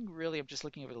nothing really. I'm just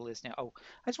looking over the list now. Oh,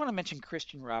 I just want to mention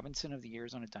Christian Robinson of the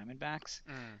Arizona Diamondbacks.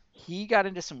 Mm-hmm. He got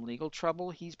into some legal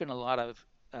trouble. He's been,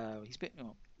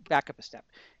 back up a step.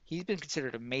 He's been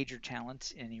considered a major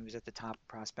talent, and he was at the top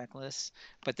prospect list.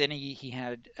 But then he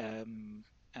had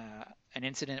an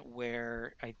incident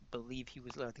where I believe I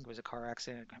think it was a car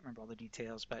accident. I can't remember all the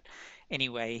details, but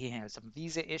anyway, he had some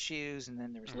visa issues, and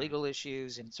then there was Mm-hmm. legal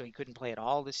issues, and so he couldn't play at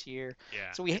all this year.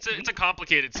 Yeah, So it's a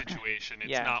complicated situation. It's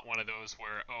yeah, not one of those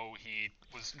where he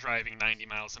was driving 90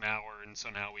 miles an hour and so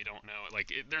now we don't know.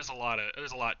 Like there's a lot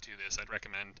to this. I'd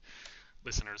recommend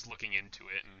listeners looking into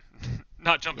it and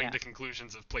not jumping yeah, to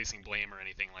conclusions of placing blame or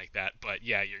anything like that. But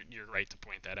yeah, you're right to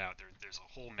point that out. There's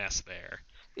a whole mess there.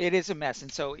 it is a mess,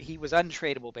 and so he was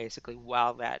untradeable basically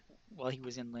while he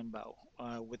was in limbo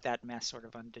with that mess sort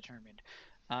of undetermined.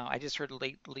 I just heard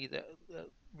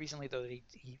recently though that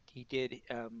he did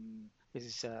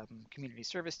his community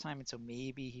service time, and so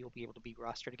maybe he'll be able to be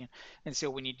rostered again. And so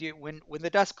when the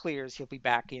dust clears, he'll be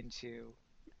back into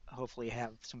hopefully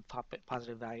have some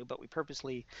positive value. But we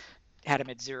purposely had him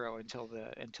at zero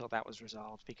until that was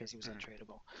resolved because he was Mm-hmm.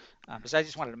 untradeable. Mm-hmm. So I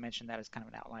just wanted to mention that as kind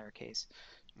of an outlier case.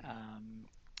 Um,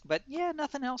 but yeah,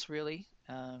 nothing else really.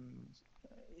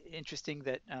 Interesting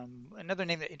that another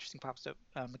name that interesting pops up.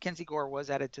 Mackenzie Gore was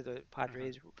added to the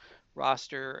Mm-hmm. Padres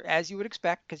roster as you would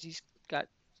expect because he's got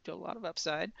still a lot of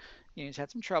upside. He's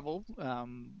had some trouble,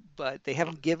 but they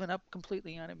haven't given up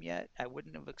completely on him yet. I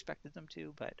wouldn't have expected them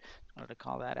to, but I wanted to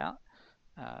call that out.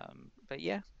 But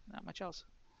yeah, not much else.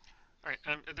 All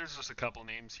right, there's just a couple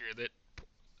names here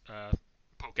that uh,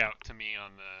 poke out to me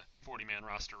on the 40-man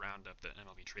roster roundup that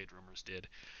MLB Trade Rumors did.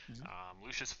 Hmm.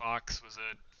 Lucius Fox was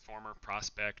a former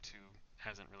prospect who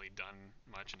hasn't really done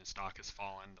much, and his stock has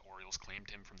fallen. The Orioles claimed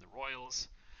him from the Royals.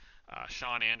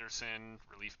 Sean Anderson,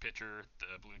 relief pitcher,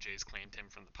 the Blue Jays claimed him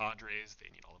from the Padres. They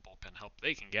need all the bullpen help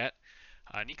they can get.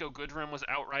 Nico Goodrum was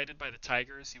outrighted by the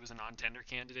Tigers. He was a non-tender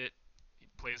candidate. He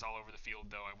plays all over the field,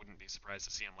 though. I wouldn't be surprised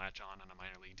to see him latch on a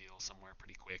minor league deal somewhere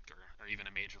pretty quick, or even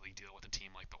a major league deal with a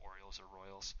team like the Orioles or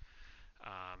Royals.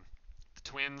 The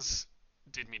Twins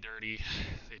did me dirty.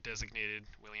 They designated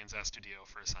Willians Astudillo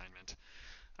for assignment.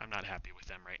 I'm not happy with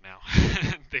them right now.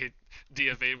 They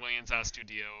DFA'd Willians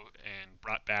Astudillo and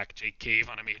brought back Jake Cave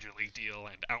on a major league deal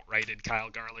and outrighted Kyle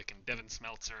Garlick and Devin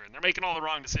Smeltzer, and they're making all the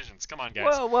wrong decisions. Come on, guys.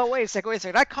 Well, wait a second, wait a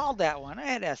second. I called that one. I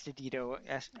had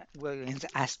Williams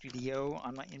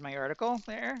Astudillo in my article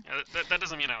there. That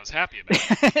doesn't mean I was happy about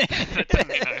it. That doesn't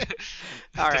mean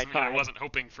All right, doesn't mean I fine. wasn't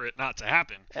hoping for it not to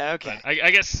happen. But Okay.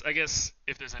 I guess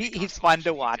if there's any He's fun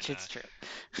to consolation, watch. It's true.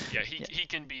 yeah, Yeah. he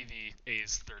can be the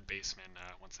A's third baseman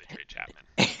once they trade Chapman.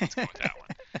 Let's go with that one.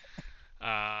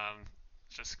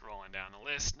 Just scrolling down the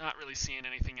list, not really seeing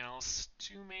anything else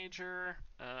too major.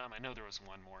 I know there was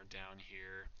one more down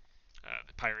here.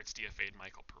 The Pirates DFA'd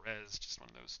Michael Perez, just one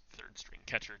of those third string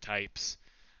catcher types.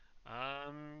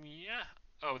 Yeah.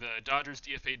 Oh, the Dodgers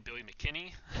DFA'd Billy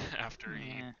McKinney after he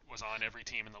Yeah. was on every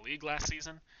team in the league last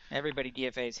season. Everybody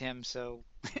DFA's him, so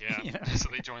Yeah, you know. so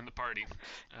they joined the party.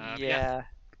 But yeah, Yeah.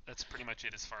 that's pretty much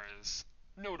it as far as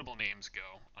notable names go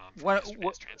from One, yesterday's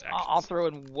I'll transactions. throw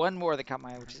in one more that caught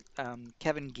my eye, which is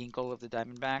Kevin Ginkel of the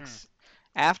Mm. Diamondbacks.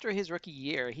 After his rookie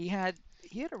year, he had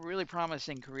a really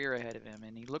promising career ahead of him,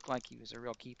 and he looked like he was a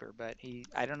real keeper. But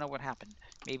I don't know what happened.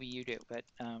 Maybe you do, but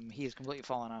he has completely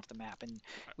fallen off the map. And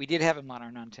we did have him on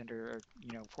our non-tender,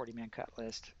 40-man cut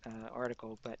list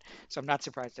article. But so I'm not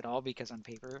surprised at all because on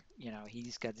paper,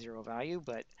 he's got zero value.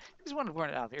 But I just wanted to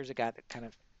point it out. There's a guy that kind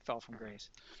of fell from grace.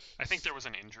 I think there was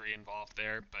an injury involved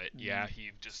there, but yeah, Mm,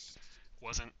 he just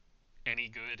wasn't any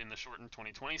good in the shortened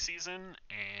 2020 season,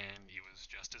 and he was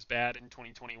just as bad in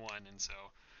 2021. And so,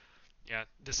 yeah,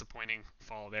 disappointing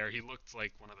fall there. He looked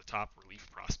like one of the top relief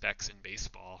prospects in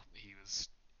baseball. He was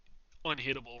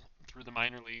unhittable through the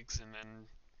minor leagues, and then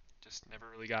just never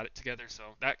really got it together.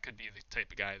 So that could be the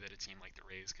type of guy that a team like the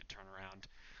Rays could turn around.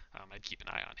 I'd keep an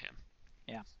eye on him.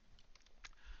 yeah.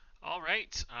 All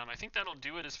right. I think that'll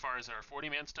do it as far as our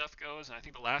 40-man stuff goes. And I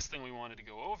think the last thing we wanted to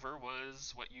go over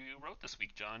was what you wrote this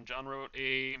week, John. John wrote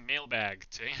a mailbag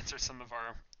to answer some of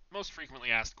our most frequently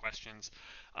asked questions.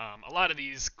 A lot of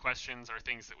these questions are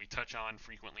things that we touch on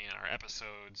frequently in our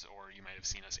episodes, or you might have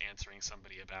seen us answering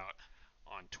somebody about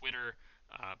on Twitter.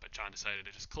 But John decided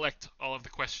to just collect all of the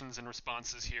questions and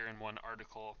responses here in one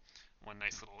article, one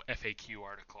nice little FAQ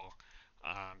article.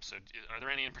 So, are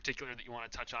there any in particular that you want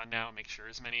to touch on now? Make sure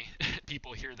as many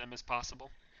people hear them as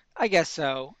possible. I guess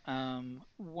so.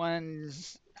 One,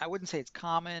 I wouldn't say it's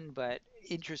common, but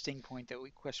interesting point that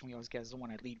question we always get is the one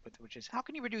I lead with, which is how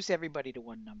can you reduce everybody to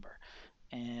one number?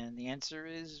 And the answer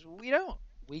is we don't.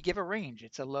 We give a range.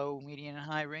 It's a low, median, and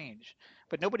high range.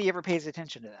 But nobody ever pays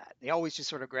attention to that. They always just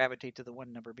sort of gravitate to the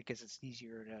one number because it's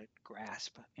easier to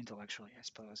grasp intellectually, I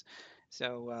suppose.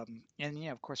 So, and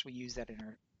of course, we use that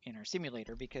in our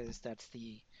simulator because that's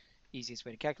the easiest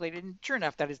way to calculate it. And sure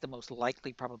enough, that is the most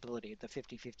likely probability, the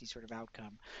 50-50 sort of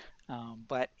outcome.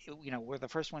 But we're the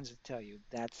first ones to tell you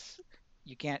that's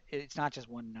you can't. It's not just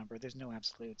one number. There's no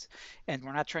absolutes, and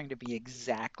we're not trying to be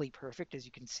exactly perfect, as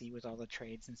you can see with all the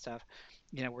trades and stuff.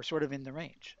 We're sort of in the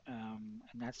range,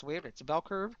 and that's the way it is. It's a bell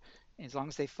curve. As long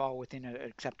as they fall within an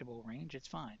acceptable range, it's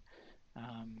fine.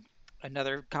 Um,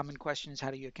 Another common question is how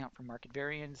do you account for market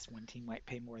variance? One team might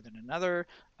pay more than another.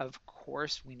 Of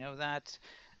course, we know that.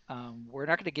 We're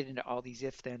not going to get into all these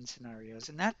if-then scenarios,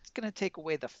 and that's going to take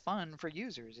away the fun for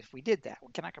users if we did that. We're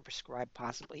not going to prescribe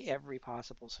possibly every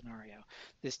possible scenario.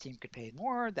 This team could pay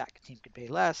more, that team could pay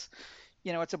less.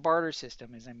 It's a barter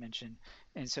system, as I mentioned,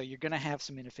 and so you're going to have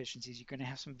some inefficiencies. You're going to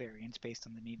have some variance based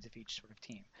on the needs of each sort of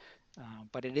team.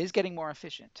 But it is getting more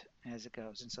efficient as it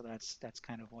goes, and so that's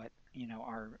kind of what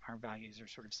our values are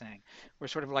sort of saying. We're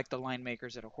sort of like the line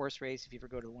makers at a horse race. If you ever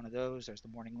go to one of those, there's the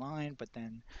morning line, but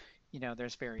then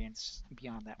there's variance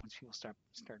beyond that once people start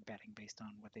betting based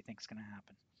on what they think is going to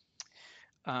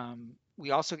happen. We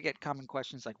also get common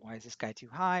questions like why is this guy too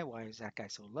high? Why is that guy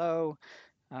so low?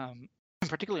 Um,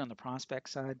 Particularly on the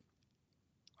prospect side.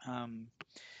 Um,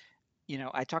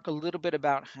 I talk a little bit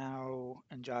about how,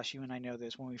 and Josh, you and I know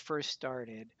this, when we first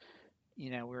started, we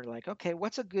were like, okay,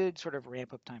 what's a good sort of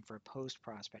ramp up time for a post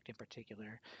prospect in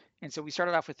particular? And so we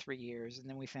started off with 3 years, and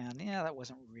then we found, yeah, that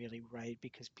wasn't really right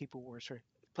because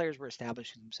players were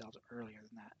establishing themselves earlier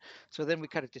than that. So then we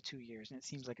cut it to 2 years, and it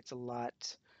seems like it's a lot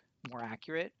more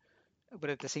accurate, but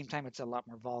at the same time, it's a lot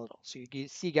more volatile. So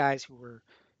see guys who were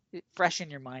fresh in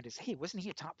your mind as, hey, wasn't he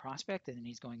a top prospect? And then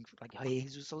he's going like, hey,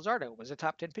 Jesus Luzardo was a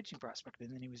top 10 pitching prospect,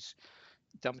 and then he was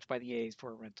dumped by the A's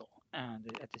for a rental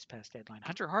at this past deadline.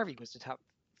 Hunter Harvey was the top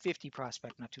 50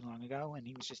 prospect not too long ago, and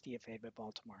he was just DFA'd by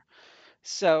Baltimore.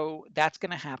 So that's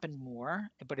going to happen more,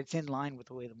 but it's in line with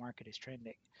the way the market is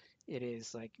trending. It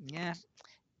is like, yeah,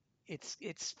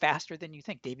 it's faster than you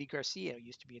think. Davy Garcia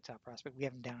used to be a top prospect. We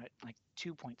have him down at like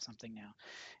 2 point something now.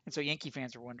 And so Yankee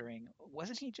fans are wondering,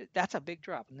 wasn't he just, that's a big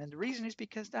drop. And then the reason is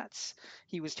because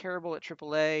he was terrible at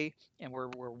AAA, and we're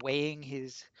weighing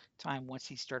his time once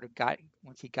he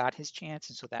got his chance,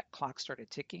 and so that clock started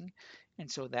ticking.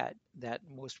 And so that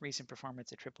most recent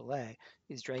performance at AAA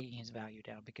is dragging his value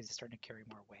down because it's starting to carry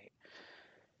more weight.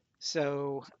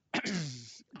 So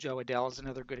Joe Adell is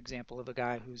another good example of a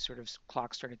guy whose sort of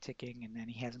clock started ticking and then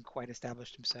he hasn't quite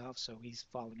established himself, so he's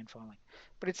falling and falling.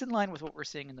 But it's in line with what we're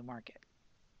seeing in the market.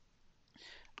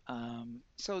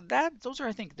 So those are,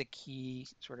 I think, the key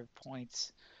sort of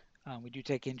points. We do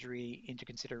take injury into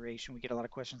consideration. We get a lot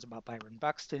of questions about Byron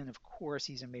Buxton. Of course,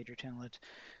 he's a major talent,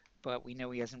 but we know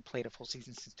he hasn't played a full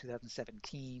season since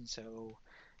 2017. So,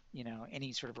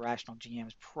 any sort of rational GM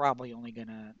is probably only going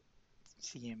to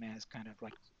see him as kind of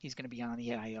like he's going to be on the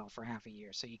IL for half a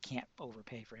year, so you can't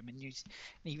overpay for him. And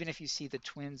even if you see the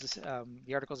Twins,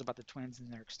 the articles about the Twins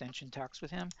and their extension talks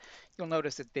with him, you'll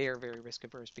notice that they are very risk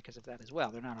averse because of that as well.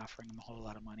 They're not offering him a whole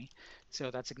lot of money, so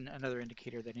that's another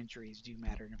indicator that injuries do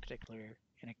matter, in particular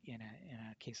in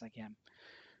a case like him.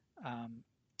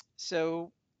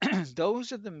 So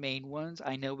those are the main ones.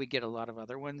 I know we get a lot of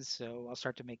other ones, so I'll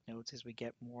start to make notes as we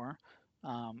get more.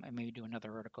 And maybe do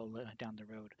another article down the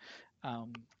road.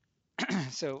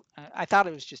 So I thought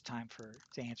it was just time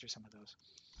to answer some of those.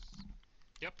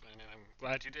 Yep, and I'm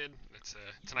glad you did. It's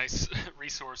a nice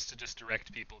resource to just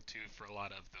direct people to for a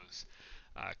lot of those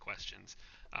questions.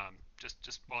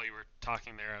 Just while you were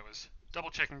talking there, I was double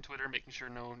checking Twitter, making sure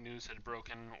no news had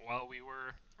broken while we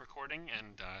were recording,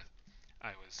 and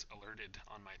I was alerted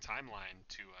on my timeline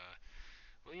to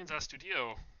Willians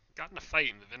Astudillo got in a fight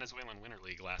in the Venezuelan Winter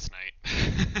League last night.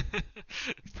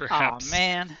 Perhaps,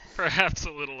 man. Perhaps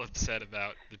a little upset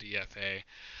about the DFA.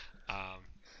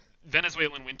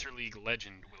 Venezuelan Winter League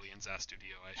legend Willians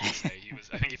Astudillo, I should say.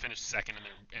 I think he finished second in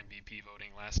their MVP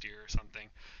voting last year or something.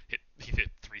 He hit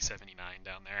 379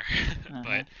 down there.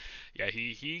 But yeah,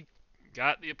 he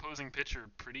got the opposing pitcher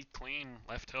pretty clean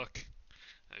left hook.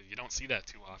 You don't see that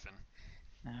too often.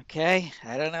 Okay,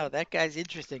 I don't know. That guy's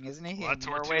interesting, isn't he? La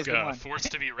Tortuga, force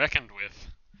to be reckoned with.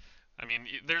 I mean,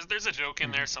 there's a joke in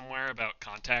there somewhere about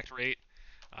contact rate.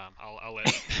 I'll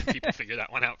let people figure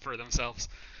that one out for themselves.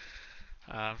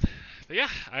 But yeah,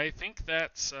 I think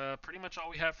that's pretty much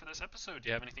all we have for this episode. Do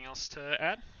you have anything else to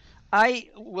add? I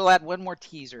will add one more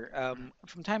teaser.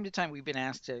 From time to time, we've been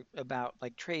asked about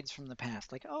like trades from the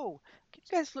past, like, oh, can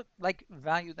you guys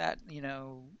value that,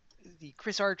 the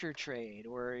Chris Archer trade,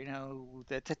 or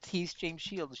the Tatis James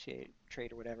Shields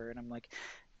trade or whatever. And I'm like,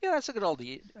 yeah, that's a good old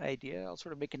idea. I'll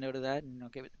sort of make a note of that and I'll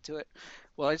give it to it.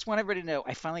 Well, I just want everybody to know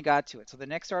I finally got to it. So the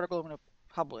next article I'm going to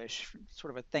publish,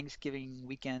 sort of a Thanksgiving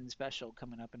weekend special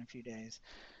coming up in a few days,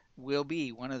 will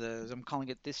be one of those. I'm calling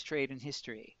it This Trade in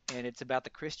History, and it's about the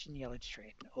Christian Yelich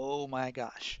trade. Oh my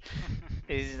gosh,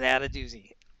 is that a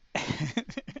doozy?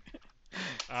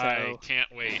 I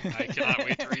can't wait. I cannot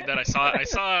wait to read that. I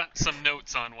saw some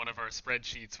notes on one of our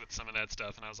spreadsheets with some of that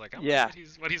stuff, and I was like, I wonder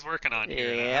what he's working on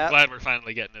here. Yep. I'm glad we're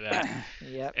finally getting to that.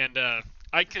 Yep. And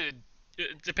I could,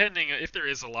 depending if there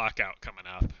is a lockout coming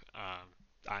up,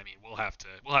 I mean, we'll have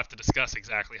to discuss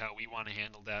exactly how we want to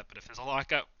handle that. But if there's a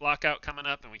lockout coming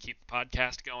up and we keep the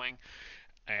podcast going,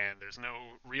 and there's no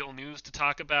real news to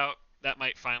talk about, that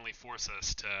might finally force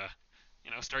us to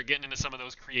start getting into some of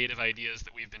those creative ideas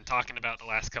that we've been talking about the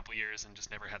last couple of years and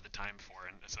just never had the time for.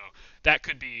 And so that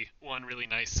could be one really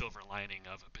nice silver lining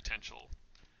of a potential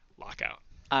lockout.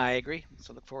 I agree.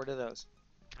 So look forward to those.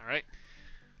 All right.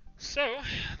 So,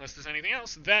 unless there's anything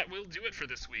else, that will do it for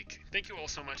this week. Thank you all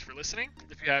so much for listening.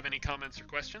 If you have any comments or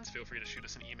questions, feel free to shoot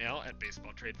us an email at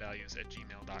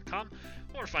baseballtradevalues@gmail.com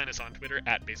or find us on Twitter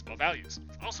 @baseballvalues.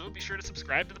 Also, be sure to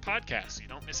subscribe to the podcast so you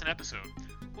don't miss an episode.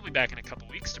 We'll be back in a couple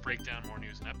weeks to break down more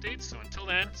news and updates. So until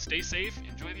then, stay safe,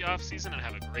 enjoy the off season, and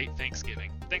have a great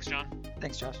Thanksgiving. Thanks, John.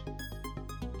 Thanks, Josh.